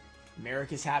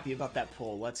 America's happy about that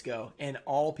pull. Let's go. And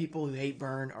all people who hate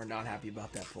burn are not happy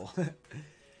about that pull.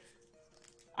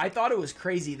 I thought it was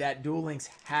crazy that Duel Links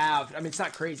halved. I mean, it's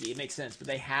not crazy. It makes sense. But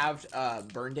they halved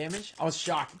burn damage. I was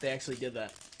shocked that they actually did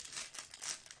that.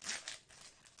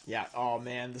 Yeah. Oh,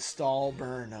 man. The stall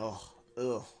burn. Oh,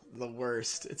 ugh. The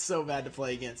worst. It's so bad to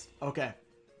play against. Okay.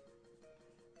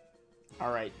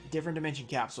 All right. Different Dimension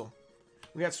Capsule.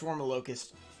 We got Swarm of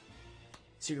Locust.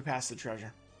 Secret Pass to the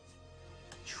Treasure.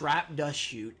 Trap Dust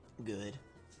Shoot. Good.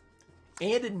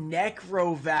 And a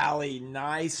Necro Valley.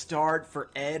 Nice start for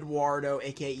Eduardo,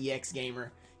 aka EX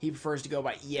Gamer. He prefers to go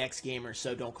by EX Gamer,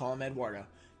 so don't call him Eduardo.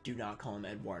 Do not call him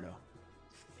Eduardo.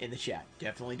 In the chat.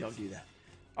 Definitely don't do that.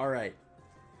 Alright.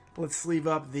 Let's sleeve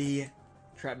up the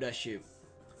Trap Dust Shoot.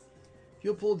 If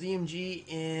you'll pull DMG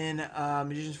in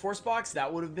Magician's Force box,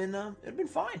 that would have been it'd been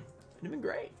fine. It'd have been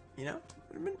great. You know?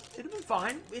 It'd have been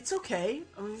fine. It's okay.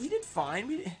 I mean, we did fine.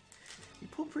 We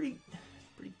pulled pretty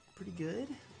good.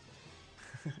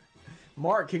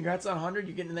 Mark, congrats on 100.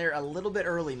 You're getting there a little bit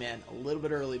early, man. A little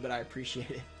bit early, but I appreciate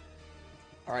it.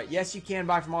 All right. Yes, you can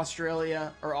buy from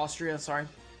Australia or Austria. Sorry,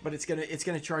 but it's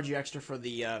gonna charge you extra for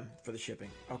the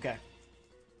shipping. Okay.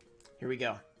 Here we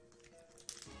go.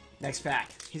 Next pack.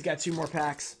 He's got 2 more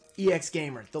packs. EX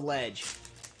Gamer, The Ledge.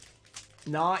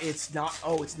 Nah, it's not.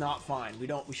 Oh, it's not fine.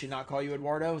 We should not call you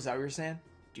Eduardo. Is that what you're saying?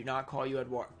 Do not call you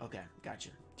Eduardo. Okay, gotcha.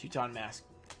 Teuton Mask.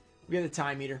 We got the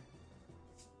Time Meter.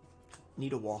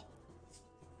 Need a wall.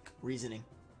 Reasoning.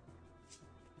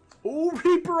 Oh,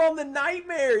 Reaper on the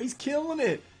Nightmare. He's killing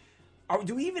it.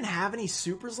 Do we even have any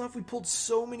supers left? We pulled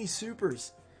so many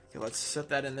supers. Okay, let's set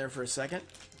that in there for a second.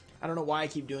 I don't know why I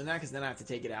keep doing that, because then I have to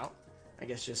take it out. I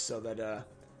guess just so that,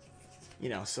 you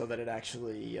know, so that it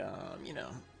actually, you know,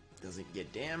 doesn't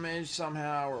get damaged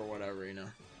somehow or whatever, you know.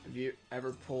 Have you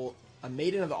ever pulled a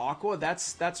Maiden of the Aqua?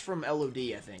 That's from LOD,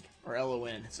 I think. Or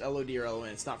LON. It's LOD or LON.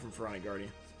 It's not from Pharaonic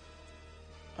Guardian.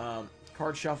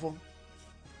 Card Shuffle.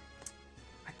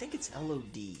 I think it's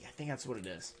LOD. I think that's what it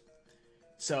is.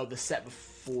 So the set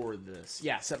before this.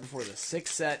 Yeah, set before this. 6th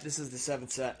set. This is the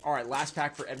 7th set. Alright, last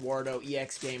pack for Eduardo,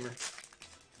 EX Gamer.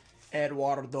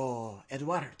 Eduardo.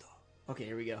 Okay,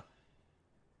 here we go.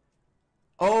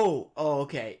 Oh,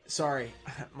 okay. Sorry.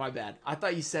 My bad. I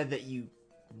thought you said that you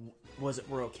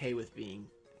were okay with being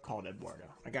called Eduardo.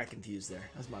 I got confused there.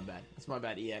 That's my bad. That's my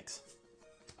bad, EX.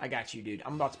 I got you, dude.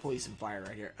 I'm about to pull you some fire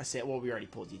right here. I said, well, we already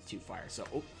pulled you 2 fire. So,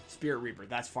 oh, Spirit Reaper,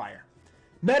 that's fire.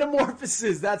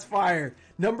 Metamorphosis, that's fire.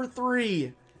 Number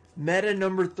 3. Meta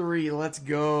number 3. Let's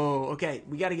go. Okay,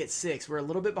 we got to get 6. We're a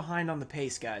little bit behind on the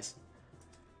pace, guys.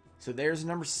 So there's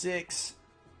number 6.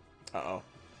 Uh-oh.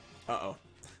 Uh-oh.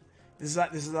 This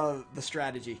is the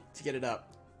strategy to get it up.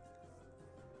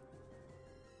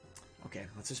 Okay,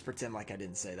 let's just pretend like I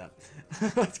didn't say that.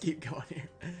 Let's keep going here.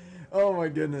 Oh my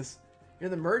goodness. You're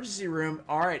in the emergency room.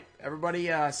 All right, everybody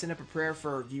send up a prayer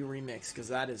for View Remix, because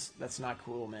that's not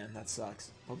cool, man. That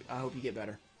sucks. I hope you get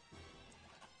better.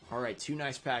 All right, 2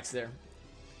 nice packs there.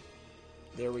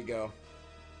 There we go.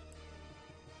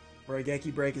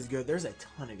 Raigeki Break is good. There's a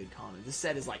ton of good common. This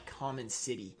set is like Common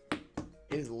City.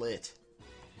 It is lit.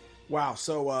 Wow,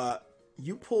 so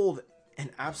you pulled an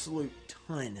absolute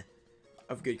ton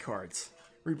of good cards.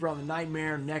 Reaper on the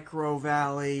Nightmare, Necro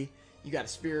Valley, you got a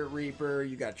Spirit Reaper,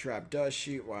 you got Trap Dust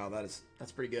Shoot. Wow, that's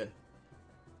pretty good.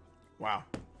 Wow.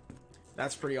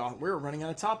 That's pretty awesome. We're running out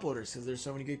of top loaders because there's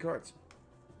so many good cards.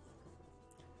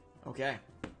 Okay.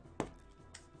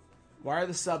 Why are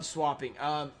the subs swapping?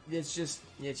 It's just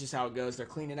how it goes. They're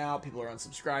cleaning out. People are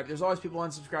unsubscribed. There's always people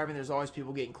unsubscribing. There's always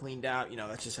people getting cleaned out. You know,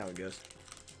 that's just how it goes.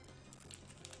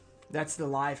 That's the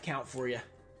live count for you.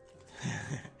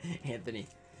 Anthony.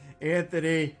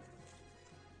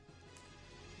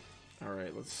 All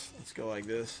right, let's go like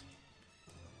this.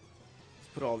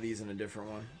 Let's put all these in a different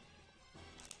one.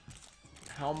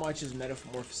 How much is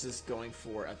Metamorphosis going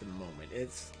for at the moment?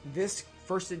 It's this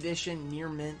first edition near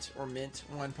mint or mint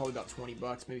one, probably about 20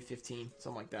 bucks, maybe 15,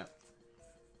 something like that.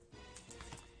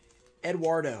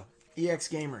 Eduardo, EX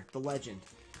Gamer, the legend.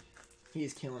 He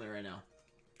is killing it right now.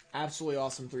 Absolutely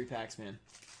awesome 3 packs, man.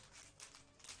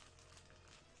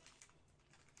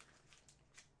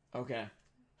 Okay.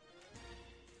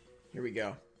 Here we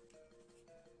go.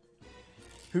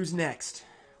 Who's next?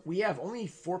 We have only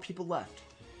 4 people left.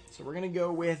 So we're going to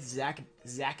go with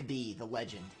Zach B, the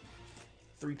legend.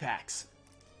 3 packs.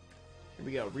 Here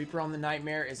we go. Reaper on the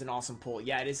Nightmare is an awesome pull.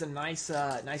 Yeah, it is a nice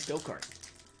nice go card.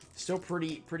 Still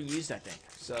pretty used, I think.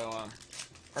 So,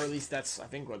 or at least that's, I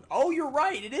think, what... Oh, you're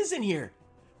right! It is in here!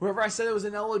 Whoever I said it was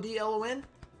an LOD, LON,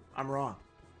 I'm wrong.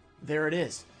 There it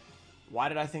is. Why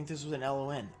did I think this was an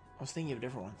LON? I was thinking of a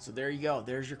different one. So there you go.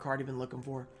 There's your card you've been looking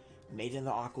for. Made in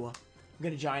the Aqua. I'm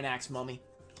going to Giant Axe Mummy.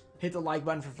 Hit the like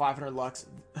button for 500 lux.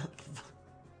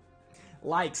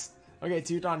 Likes. Okay,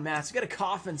 Teuton Mask. We got a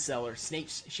Coffin Seller. Shape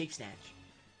Snatch.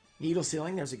 Needle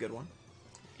Ceiling. There's a good one.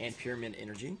 And Pyramid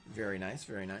Energy. Very nice.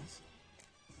 Very nice.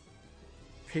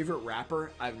 Favorite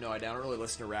rapper? I have no idea. I don't really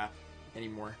listen to rap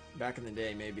anymore. Back in the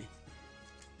day, maybe.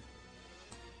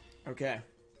 Okay.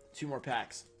 2 more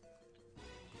packs.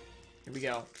 Here we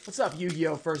go. What's up,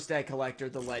 Yu-Gi-Oh! First Day Collector?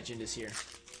 The legend is here.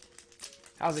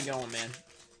 How's it going, man?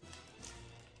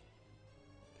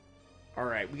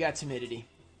 Alright, we got Timidity.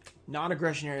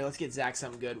 Non-aggression area. Let's get Zach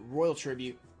something good. Royal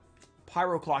Tribute.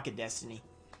 Pyro Clock of Destiny.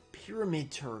 Pyramid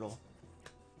Turtle.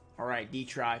 Alright,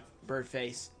 D-Tribe.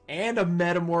 Birdface. And a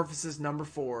Metamorphosis number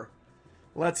 4.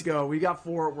 Let's go. We got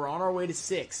 4. We're on our way to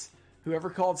 6.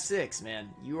 Whoever called 6, man,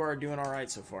 you are doing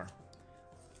alright so far.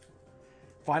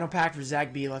 Final pack for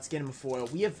Zach B. Let's get him a foil.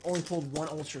 We have only pulled 1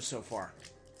 Ultra so far.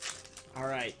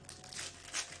 Alright.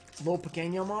 Little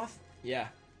Pequeño Moth? Yeah,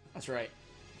 that's right.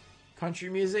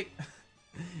 Country music?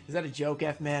 Is that a joke,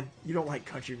 F-Man? You don't like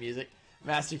country music.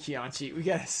 Master Kianchi. We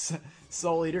got a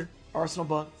Soul Eater. Arsenal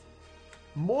Bunk.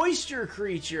 Moisture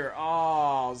Creature.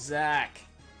 Oh, Zach.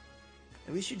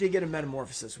 At least you did get a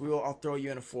Metamorphosis. I'll throw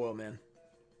you in a foil, man.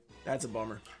 That's a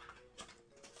bummer.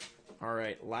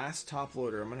 Alright, last top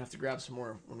loader. I'm going to have to grab some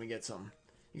more when we get something.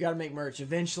 You got to make merch.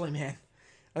 Eventually, man.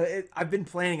 I've been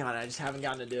planning on it. I just haven't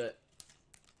gotten to do it.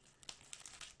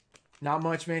 Not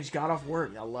much, man. Just got off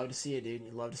work. I love to see it, dude.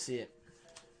 You love to see it.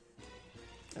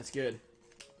 That's good.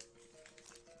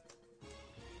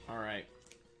 Alright.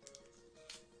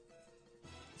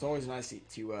 It's always nice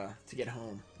to get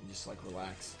home and just, like,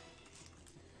 relax.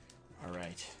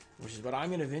 Alright. Which is what I'm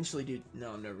going to eventually do.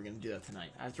 No, I'm never going to do that tonight.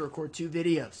 I have to record 2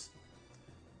 videos.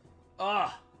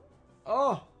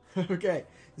 Oh! Okay.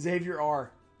 Xavier R.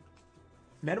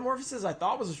 Metamorphosis I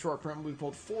thought was a short print, but we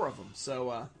pulled 4 of them.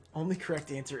 So, only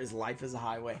correct answer is Life is a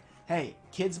Highway. Hey,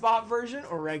 Kids Bop version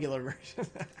or regular version?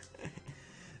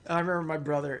 I remember my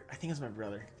brother, I think it was my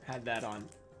brother, had that on.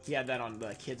 He had that on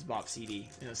the Kids Bop CD.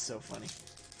 It was so funny.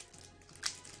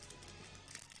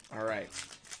 Alright.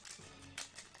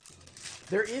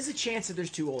 There is a chance that there's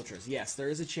 2 Ultras. Yes, there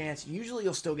is a chance. Usually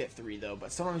you'll still get 3, though,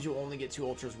 but sometimes you'll only get 2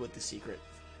 Ultras with the secret.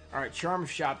 Alright, Charm of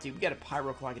Shopti. We got a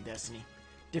Pyro Clock of Destiny.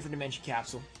 Different Dimension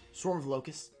Capsule. Swarm of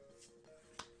Locusts.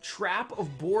 Trap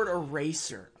of Board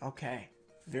Eraser. Okay.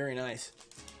 Very nice.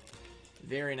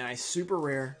 Very nice. Super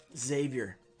rare.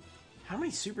 Xavier. How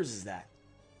many supers is that?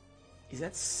 Is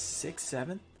that 6,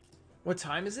 7? What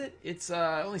time is it? It's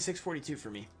only 6:42 for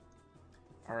me.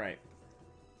 Alright.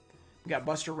 We got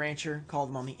Buster Rancher,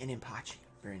 Called Mummy, and Impachi.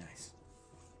 Very nice.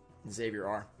 And Xavier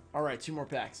R. Alright, 2 more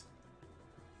packs.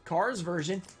 Cars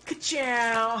version.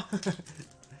 Ka-chow!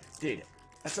 Dude,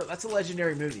 that's a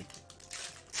legendary movie.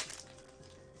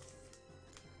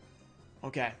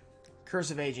 Okay.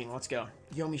 Curse of Aging. Let's go.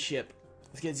 Yomi Ship.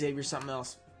 Let's get Xavier something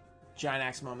else. Giant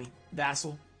Axe Mummy.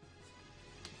 Vassal.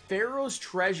 Pharaoh's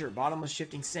Treasure. Bottomless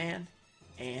Shifting Sand.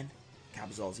 And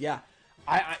Cabazals. Yeah.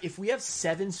 If we have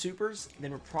 7 supers,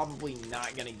 then we're probably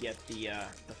not going to get the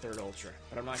third Ultra.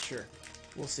 But I'm not sure.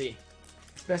 We'll see.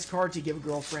 Best card to give a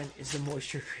girlfriend is the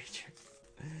Moisture Creature.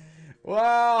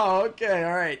 Wow. Okay.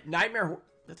 All right. Nightmare.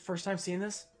 That's the first time seeing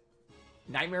this?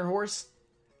 Nightmare Horse?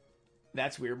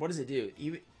 That's weird. What does it do?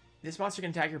 This monster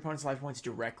can attack your opponent's life points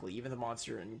directly, even the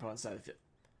monster and your opponent's side of the field.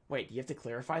 Wait, do you have to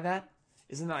clarify that?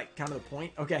 Isn't that kind of the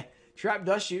point? Okay. Trap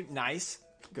Dust Shoot. Nice.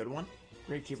 Good one.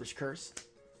 Gravekeeper's Curse.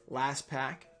 Last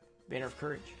pack. Banner of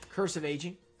Courage. Curse of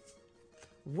Aging.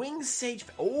 Winged Sage.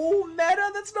 Oh,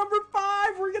 meta. That's number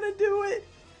 5. We're going to do it.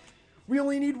 We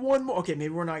only need 1 more. Okay,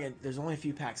 maybe we're not going to. There's only a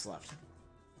few packs left.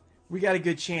 We got a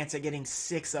good chance at getting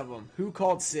 6 of them. Who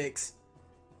called 6?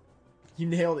 You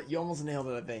nailed it. You almost nailed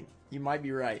it, I think. You might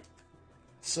be right.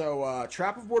 So,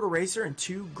 Trap of Board Eraser and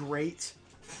 2 great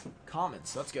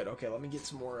comments. That's good. Okay, let me get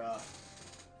some more.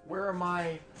 Where are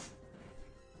my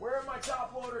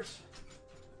top loaders?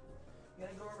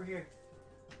 Gotta go over here.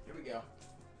 Here we go.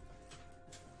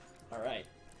 Alright.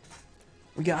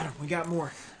 We got them. We got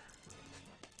more.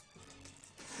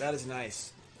 That is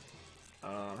nice.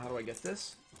 How do I get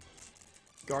this?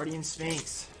 Guardian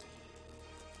Sphinx.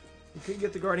 We could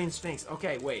get the Guardian Sphinx.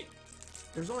 Okay, wait.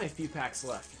 There's only a few packs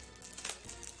left.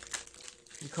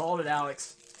 You called it,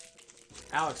 Alex.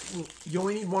 Alex, you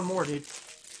only need 1 more, dude.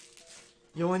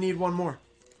 You only need 1 more.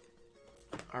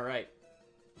 Alright.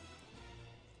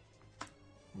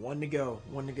 1 to go.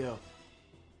 1 to go.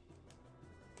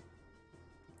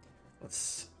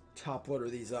 Let's top loader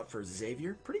these up for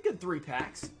Xavier. Pretty good 3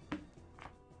 packs.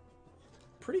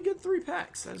 Pretty good 3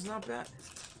 packs. That is not bad.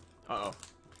 Uh-oh.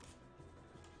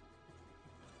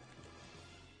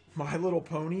 My Little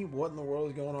Pony? What in the world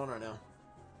is going on right now?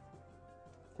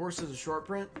 Horse is a short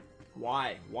print?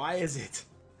 Why? Why is it?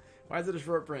 Why is it a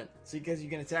short print? So because you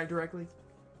can attack directly?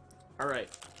 Alright.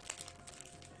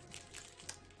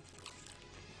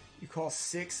 You call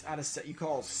 6 out of 7. You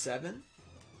call 7?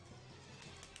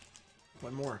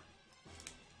 1 more.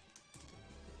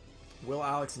 Will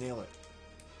Alex nail it?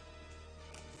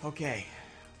 Okay.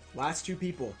 Last 2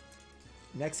 people.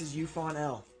 Next is Yufon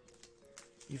L.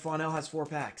 Yufon L has 4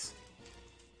 packs.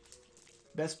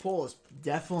 Best pull is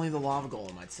definitely the Lava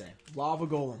Golem, I'd say. Lava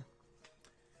Golem.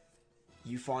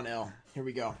 Yufon L. Here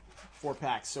we go. 4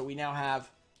 packs. So we now have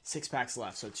 6 packs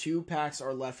left. So 2 packs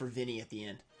are left for Vinny at the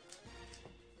end.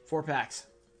 4 packs.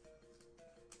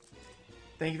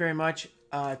 Thank you very much,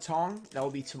 Tong. That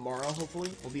will be tomorrow,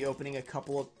 hopefully. We'll be opening a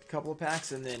couple of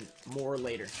packs and then more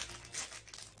later.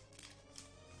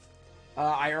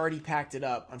 I already packed it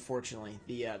up, unfortunately.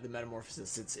 The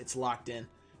Metamorphosis. It's locked in.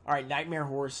 All right, Nightmare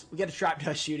Horse. We got a Trap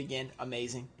Dust Shoot again.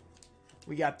 Amazing.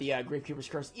 We got the Gravekeeper's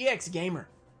Curse. EX Gamer.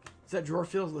 Is that drawer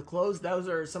filled with clothes? Those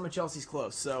are some of Chelsea's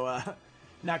clothes. So,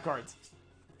 not cards.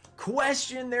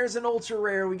 Question. There's an ultra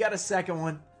rare. We got a second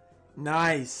one.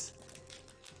 Nice.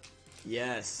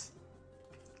 Yes.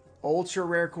 Ultra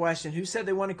rare question. Who said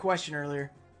they wanted a question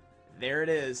earlier? There it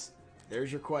is.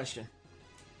 There's your question.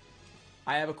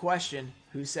 I have a question.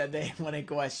 Who said they want a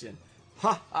question?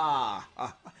 Ha ha.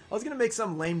 I was going to make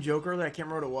some lame joke earlier. I can't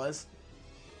remember what it was.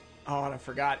 Oh, and I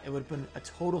forgot. It would have been a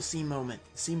total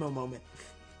Simo moment.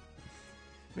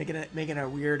 Making a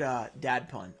weird dad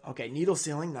pun. Okay, Needle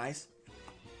Ceiling. Nice.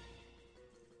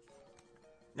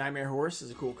 Nightmare Horse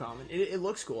is a cool comment. It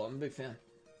looks cool. I'm a big fan.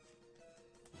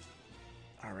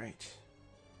 All right.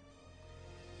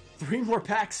 3 more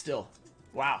packs still.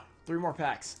 Wow. 3 more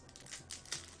packs.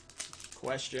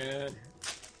 Question.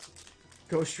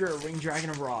 Ghoster, Ring Dragon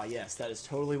of Raw. Yes, that is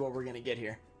totally what we're going to get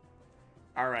here.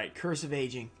 All right. Curse of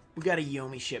Aging. We got a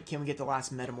Yomi Ship. Can we get the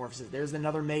last Metamorphosis? There's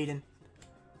another Maiden.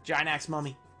 Giant Axe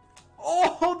Mummy.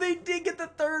 Oh, they did get the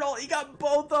third. He got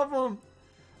both of them.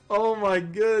 Oh my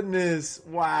goodness.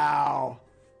 Wow.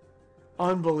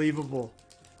 Unbelievable.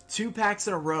 2 packs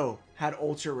in a row had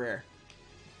ultra rare.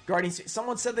 Guardian Sphinx.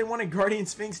 Someone said they wanted Guardian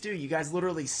Sphinx too. You guys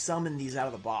literally summoned these out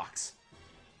of the box.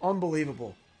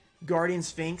 Unbelievable. Guardian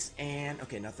Sphinx and...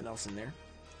 Okay, nothing else in there.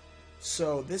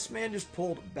 So this man just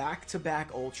pulled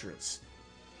back-to-back ultras.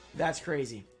 That's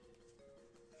crazy.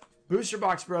 Booster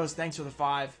Box Bros, thanks for the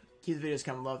 5. Keep the videos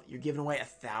coming, love. You're giving away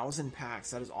 1,000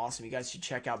 packs. That is awesome. You guys should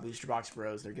check out Booster Box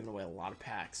Bros. They're giving away a lot of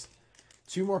packs.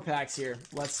 2 more packs here.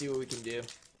 Let's see what we can do.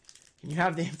 Can you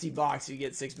have the empty box? You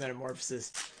get 6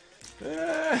 Metamorphosis.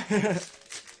 Yeah,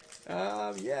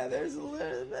 there's a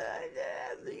little bit.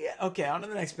 Yeah. Okay, on to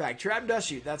the next pack. Trap Dust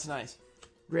Shoot. That's nice.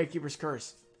 Gravekeeper's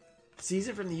Curse.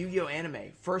 Season from the Yu-Gi-Oh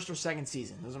anime. 1st or 2nd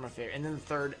season. Those are my favorite. And then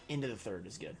the 3rd, into the 3rd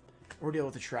is good. We're dealing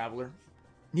with the Traveler.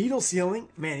 Needle Sealing.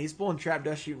 Man, he's pulling Trap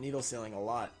Dust Shoot, Needle Sealing a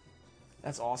lot.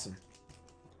 That's awesome.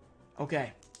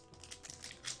 Okay.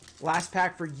 Last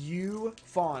pack for you,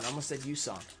 Fawn. I almost said you,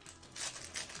 Son.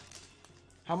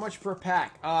 How much per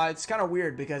pack? It's kind of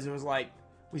weird because it was like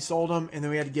we sold them and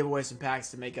then we had to give away some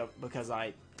packs to make up because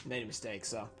I made a mistake.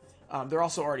 So they're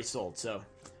also already sold. So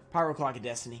Pyro Clock of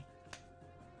Destiny.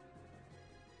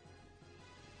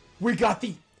 We got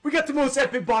the most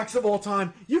epic box of all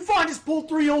time. You Fawn just pulled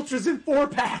 3 ultras in 4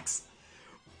 packs.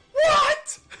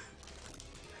 What?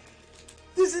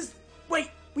 This is...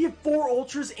 Wait, we have 4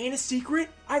 ultras and a secret?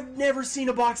 I've never seen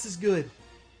a box this good.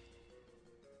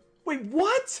 Wait,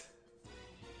 what?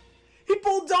 He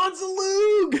pulled Don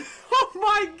Zaloog. Oh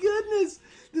my goodness.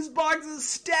 This box is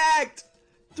stacked.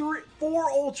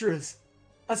 4 ultras.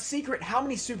 A secret. How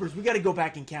many supers? We got to go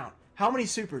back and count. How many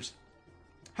supers?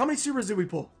 How many supers did we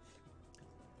pull?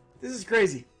 This is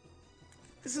crazy.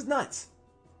 This is nuts.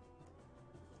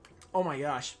 Oh my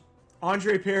gosh.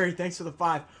 Andre Perry, thanks for the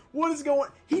 5. What is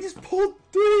going... He just pulled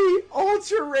 3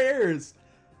 ultra rares.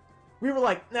 We were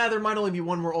like, nah, there might only be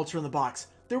 1 more ultra in the box.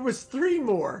 There was 3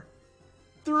 more.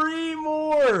 3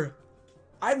 more.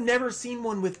 I've never seen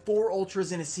one with 4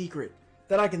 ultras in a secret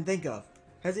that I can think of.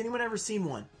 Has anyone ever seen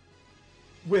one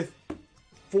with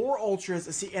 4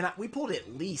 ultras? And we pulled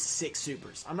at least 6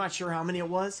 supers. I'm not sure how many it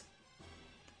was.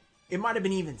 It might have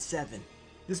been even 7.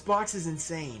 This box is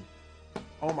insane.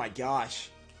 Oh my gosh.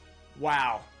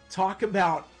 Wow. Talk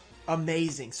about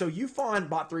amazing. So Yufon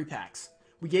bought 3 packs.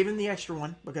 We gave him the extra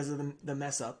one because of the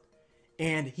mess up.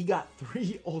 And he got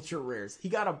 3 ultra rares. He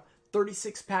got a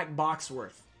 36-pack box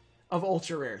worth of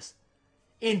ultra rares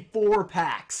in 4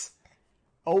 packs.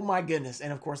 Oh my goodness.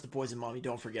 And of course the Poison Mommy.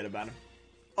 Don't forget about him.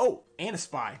 Oh, and a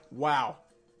Spy. Wow.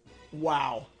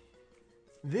 Wow.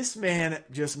 This man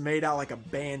just made out like a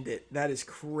bandit. That is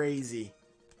crazy.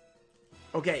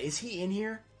 Okay, is he in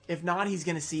here? If not, he's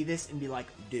going to see this and be like,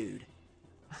 dude.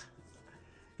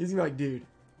 He's going to be like,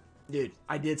 dude,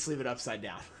 I did sleeve it upside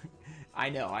down. I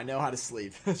know how to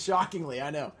sleeve. Shockingly,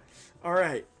 I know. All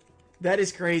right, that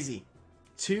is crazy.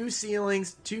 2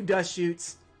 ceilings, 2 dust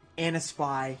shoots, and a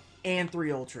Spy, and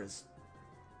 3 ultras.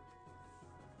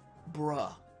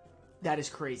 Bruh, that is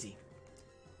crazy.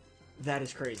 That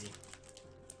is crazy.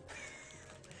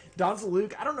 Don's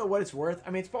Luke, I don't know what it's worth.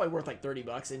 I mean, it's probably worth like 30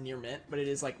 bucks in near mint, but it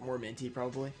is like more minty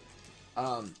probably.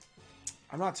 I'm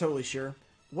not totally sure.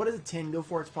 What does a 10 go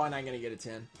for? It's probably not going to get a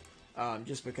 10.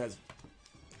 Just because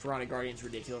Pharaonic Guardian's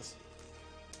ridiculous.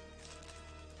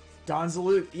 Don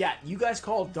Zalug. Yeah, you guys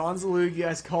called Don Zalug. You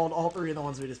guys called all 3 of the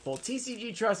ones we just pulled.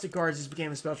 TCG Trusted Cards just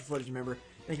became a special footage member.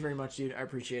 Thank you very much, dude. I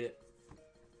appreciate it.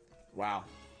 Wow.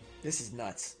 This is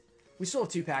nuts. We still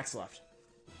have 2 packs left.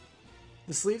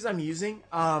 The sleeves I'm using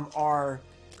are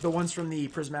the ones from the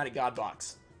Prismatic God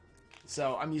box.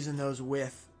 So I'm using those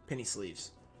with penny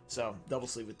sleeves. So double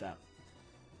sleeve with that.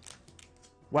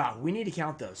 Wow, we need to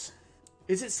count those.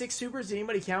 Is it 6 supers? Did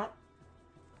anybody count?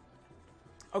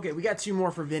 Okay, we got 2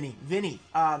 more for Vinny. Vinny,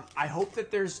 I hope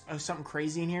that there's something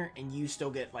crazy in here and you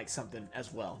still get like something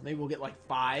as well. Maybe we'll get like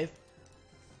 5.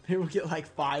 Maybe we'll get like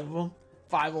 5 of them.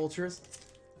 5 ultras.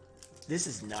 This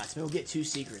is nuts. Maybe we'll get 2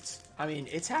 secrets. I mean,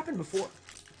 it's happened before.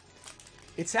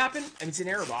 It's happened. I mean, it's an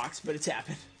error box, but it's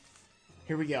happened.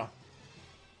 Here we go.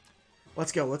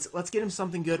 Let's go. Let's get him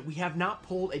something good. We have not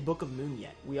pulled a Book of Moon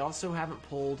yet. We also haven't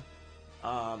pulled.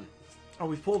 Oh,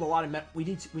 we've pulled a lot of. We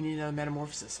need another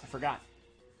Metamorphosis. I forgot.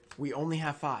 We only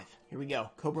have 5. Here we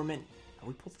go. Cobra Mint. Have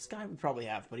we pulled this guy? We probably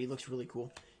have, but he looks really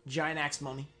cool. Giant Axe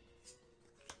Mummy.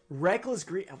 Reckless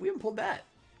Greed. We haven't pulled that.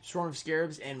 Swarm of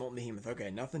Scarabs and Molten Behemoth. Okay,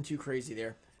 nothing too crazy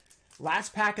there.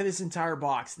 Last pack of this entire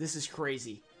box. This is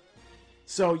crazy.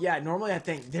 So, yeah, normally I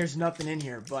think there's nothing in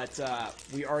here, but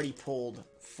we already pulled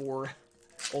 4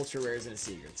 ultra rares and a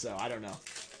secret, so I don't know.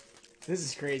 This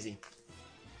is crazy.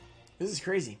 This is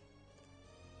crazy.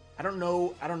 I don't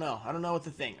know what to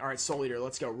think. All right, Soul Eater,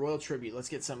 let's go. Royal Tribute, let's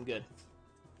get something good.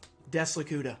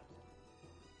 Deslakuta.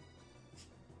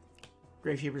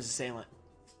 Gravekeeper's Assailant.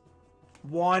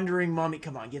 Wandering Mummy.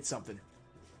 Come on, get something.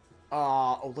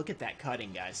 Oh, look at that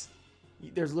cutting, guys.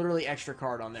 There's literally extra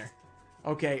card on there.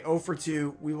 Okay, 0 for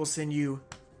 2. We will send you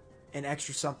an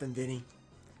extra something, Vinny.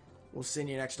 We'll send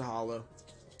you an extra holo.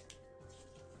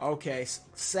 Okay,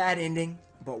 sad ending,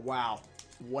 but wow.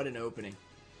 What an opening.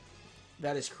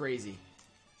 That is crazy.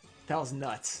 That was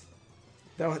nuts.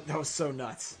 That was so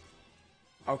nuts.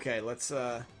 Okay, let's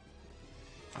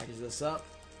package this up.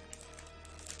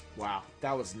 Wow,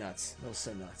 that was nuts. That was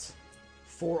so nuts.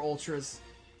 4 ultras,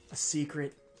 a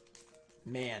secret.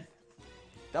 Man,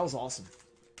 that was awesome.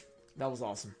 That was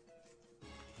awesome.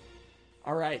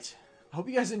 All right. I hope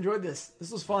you guys enjoyed this.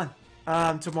 This was fun.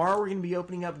 Tomorrow we're going to be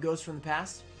opening up Ghosts from the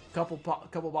Past. Couple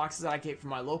boxes that I get from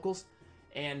my locals.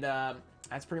 And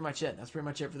that's pretty much it. That's pretty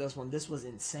much it for this one. This was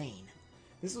insane.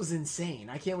 This was insane.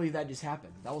 I can't believe that just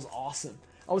happened. That was awesome.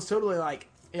 I was totally like,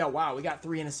 yeah, wow, we got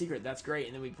 3 in a secret. That's great.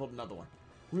 And then we pulled another one.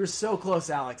 We were so close,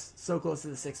 Alex. So close to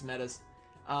the 6 metas.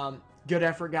 Good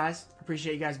effort, guys.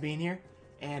 Appreciate you guys being here.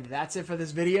 And that's it for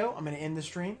this video. I'm going to end the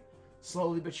stream.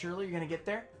 Slowly but surely, you're going to get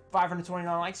there.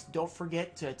 529 likes. Don't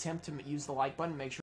forget to attempt to use the like button. Make sure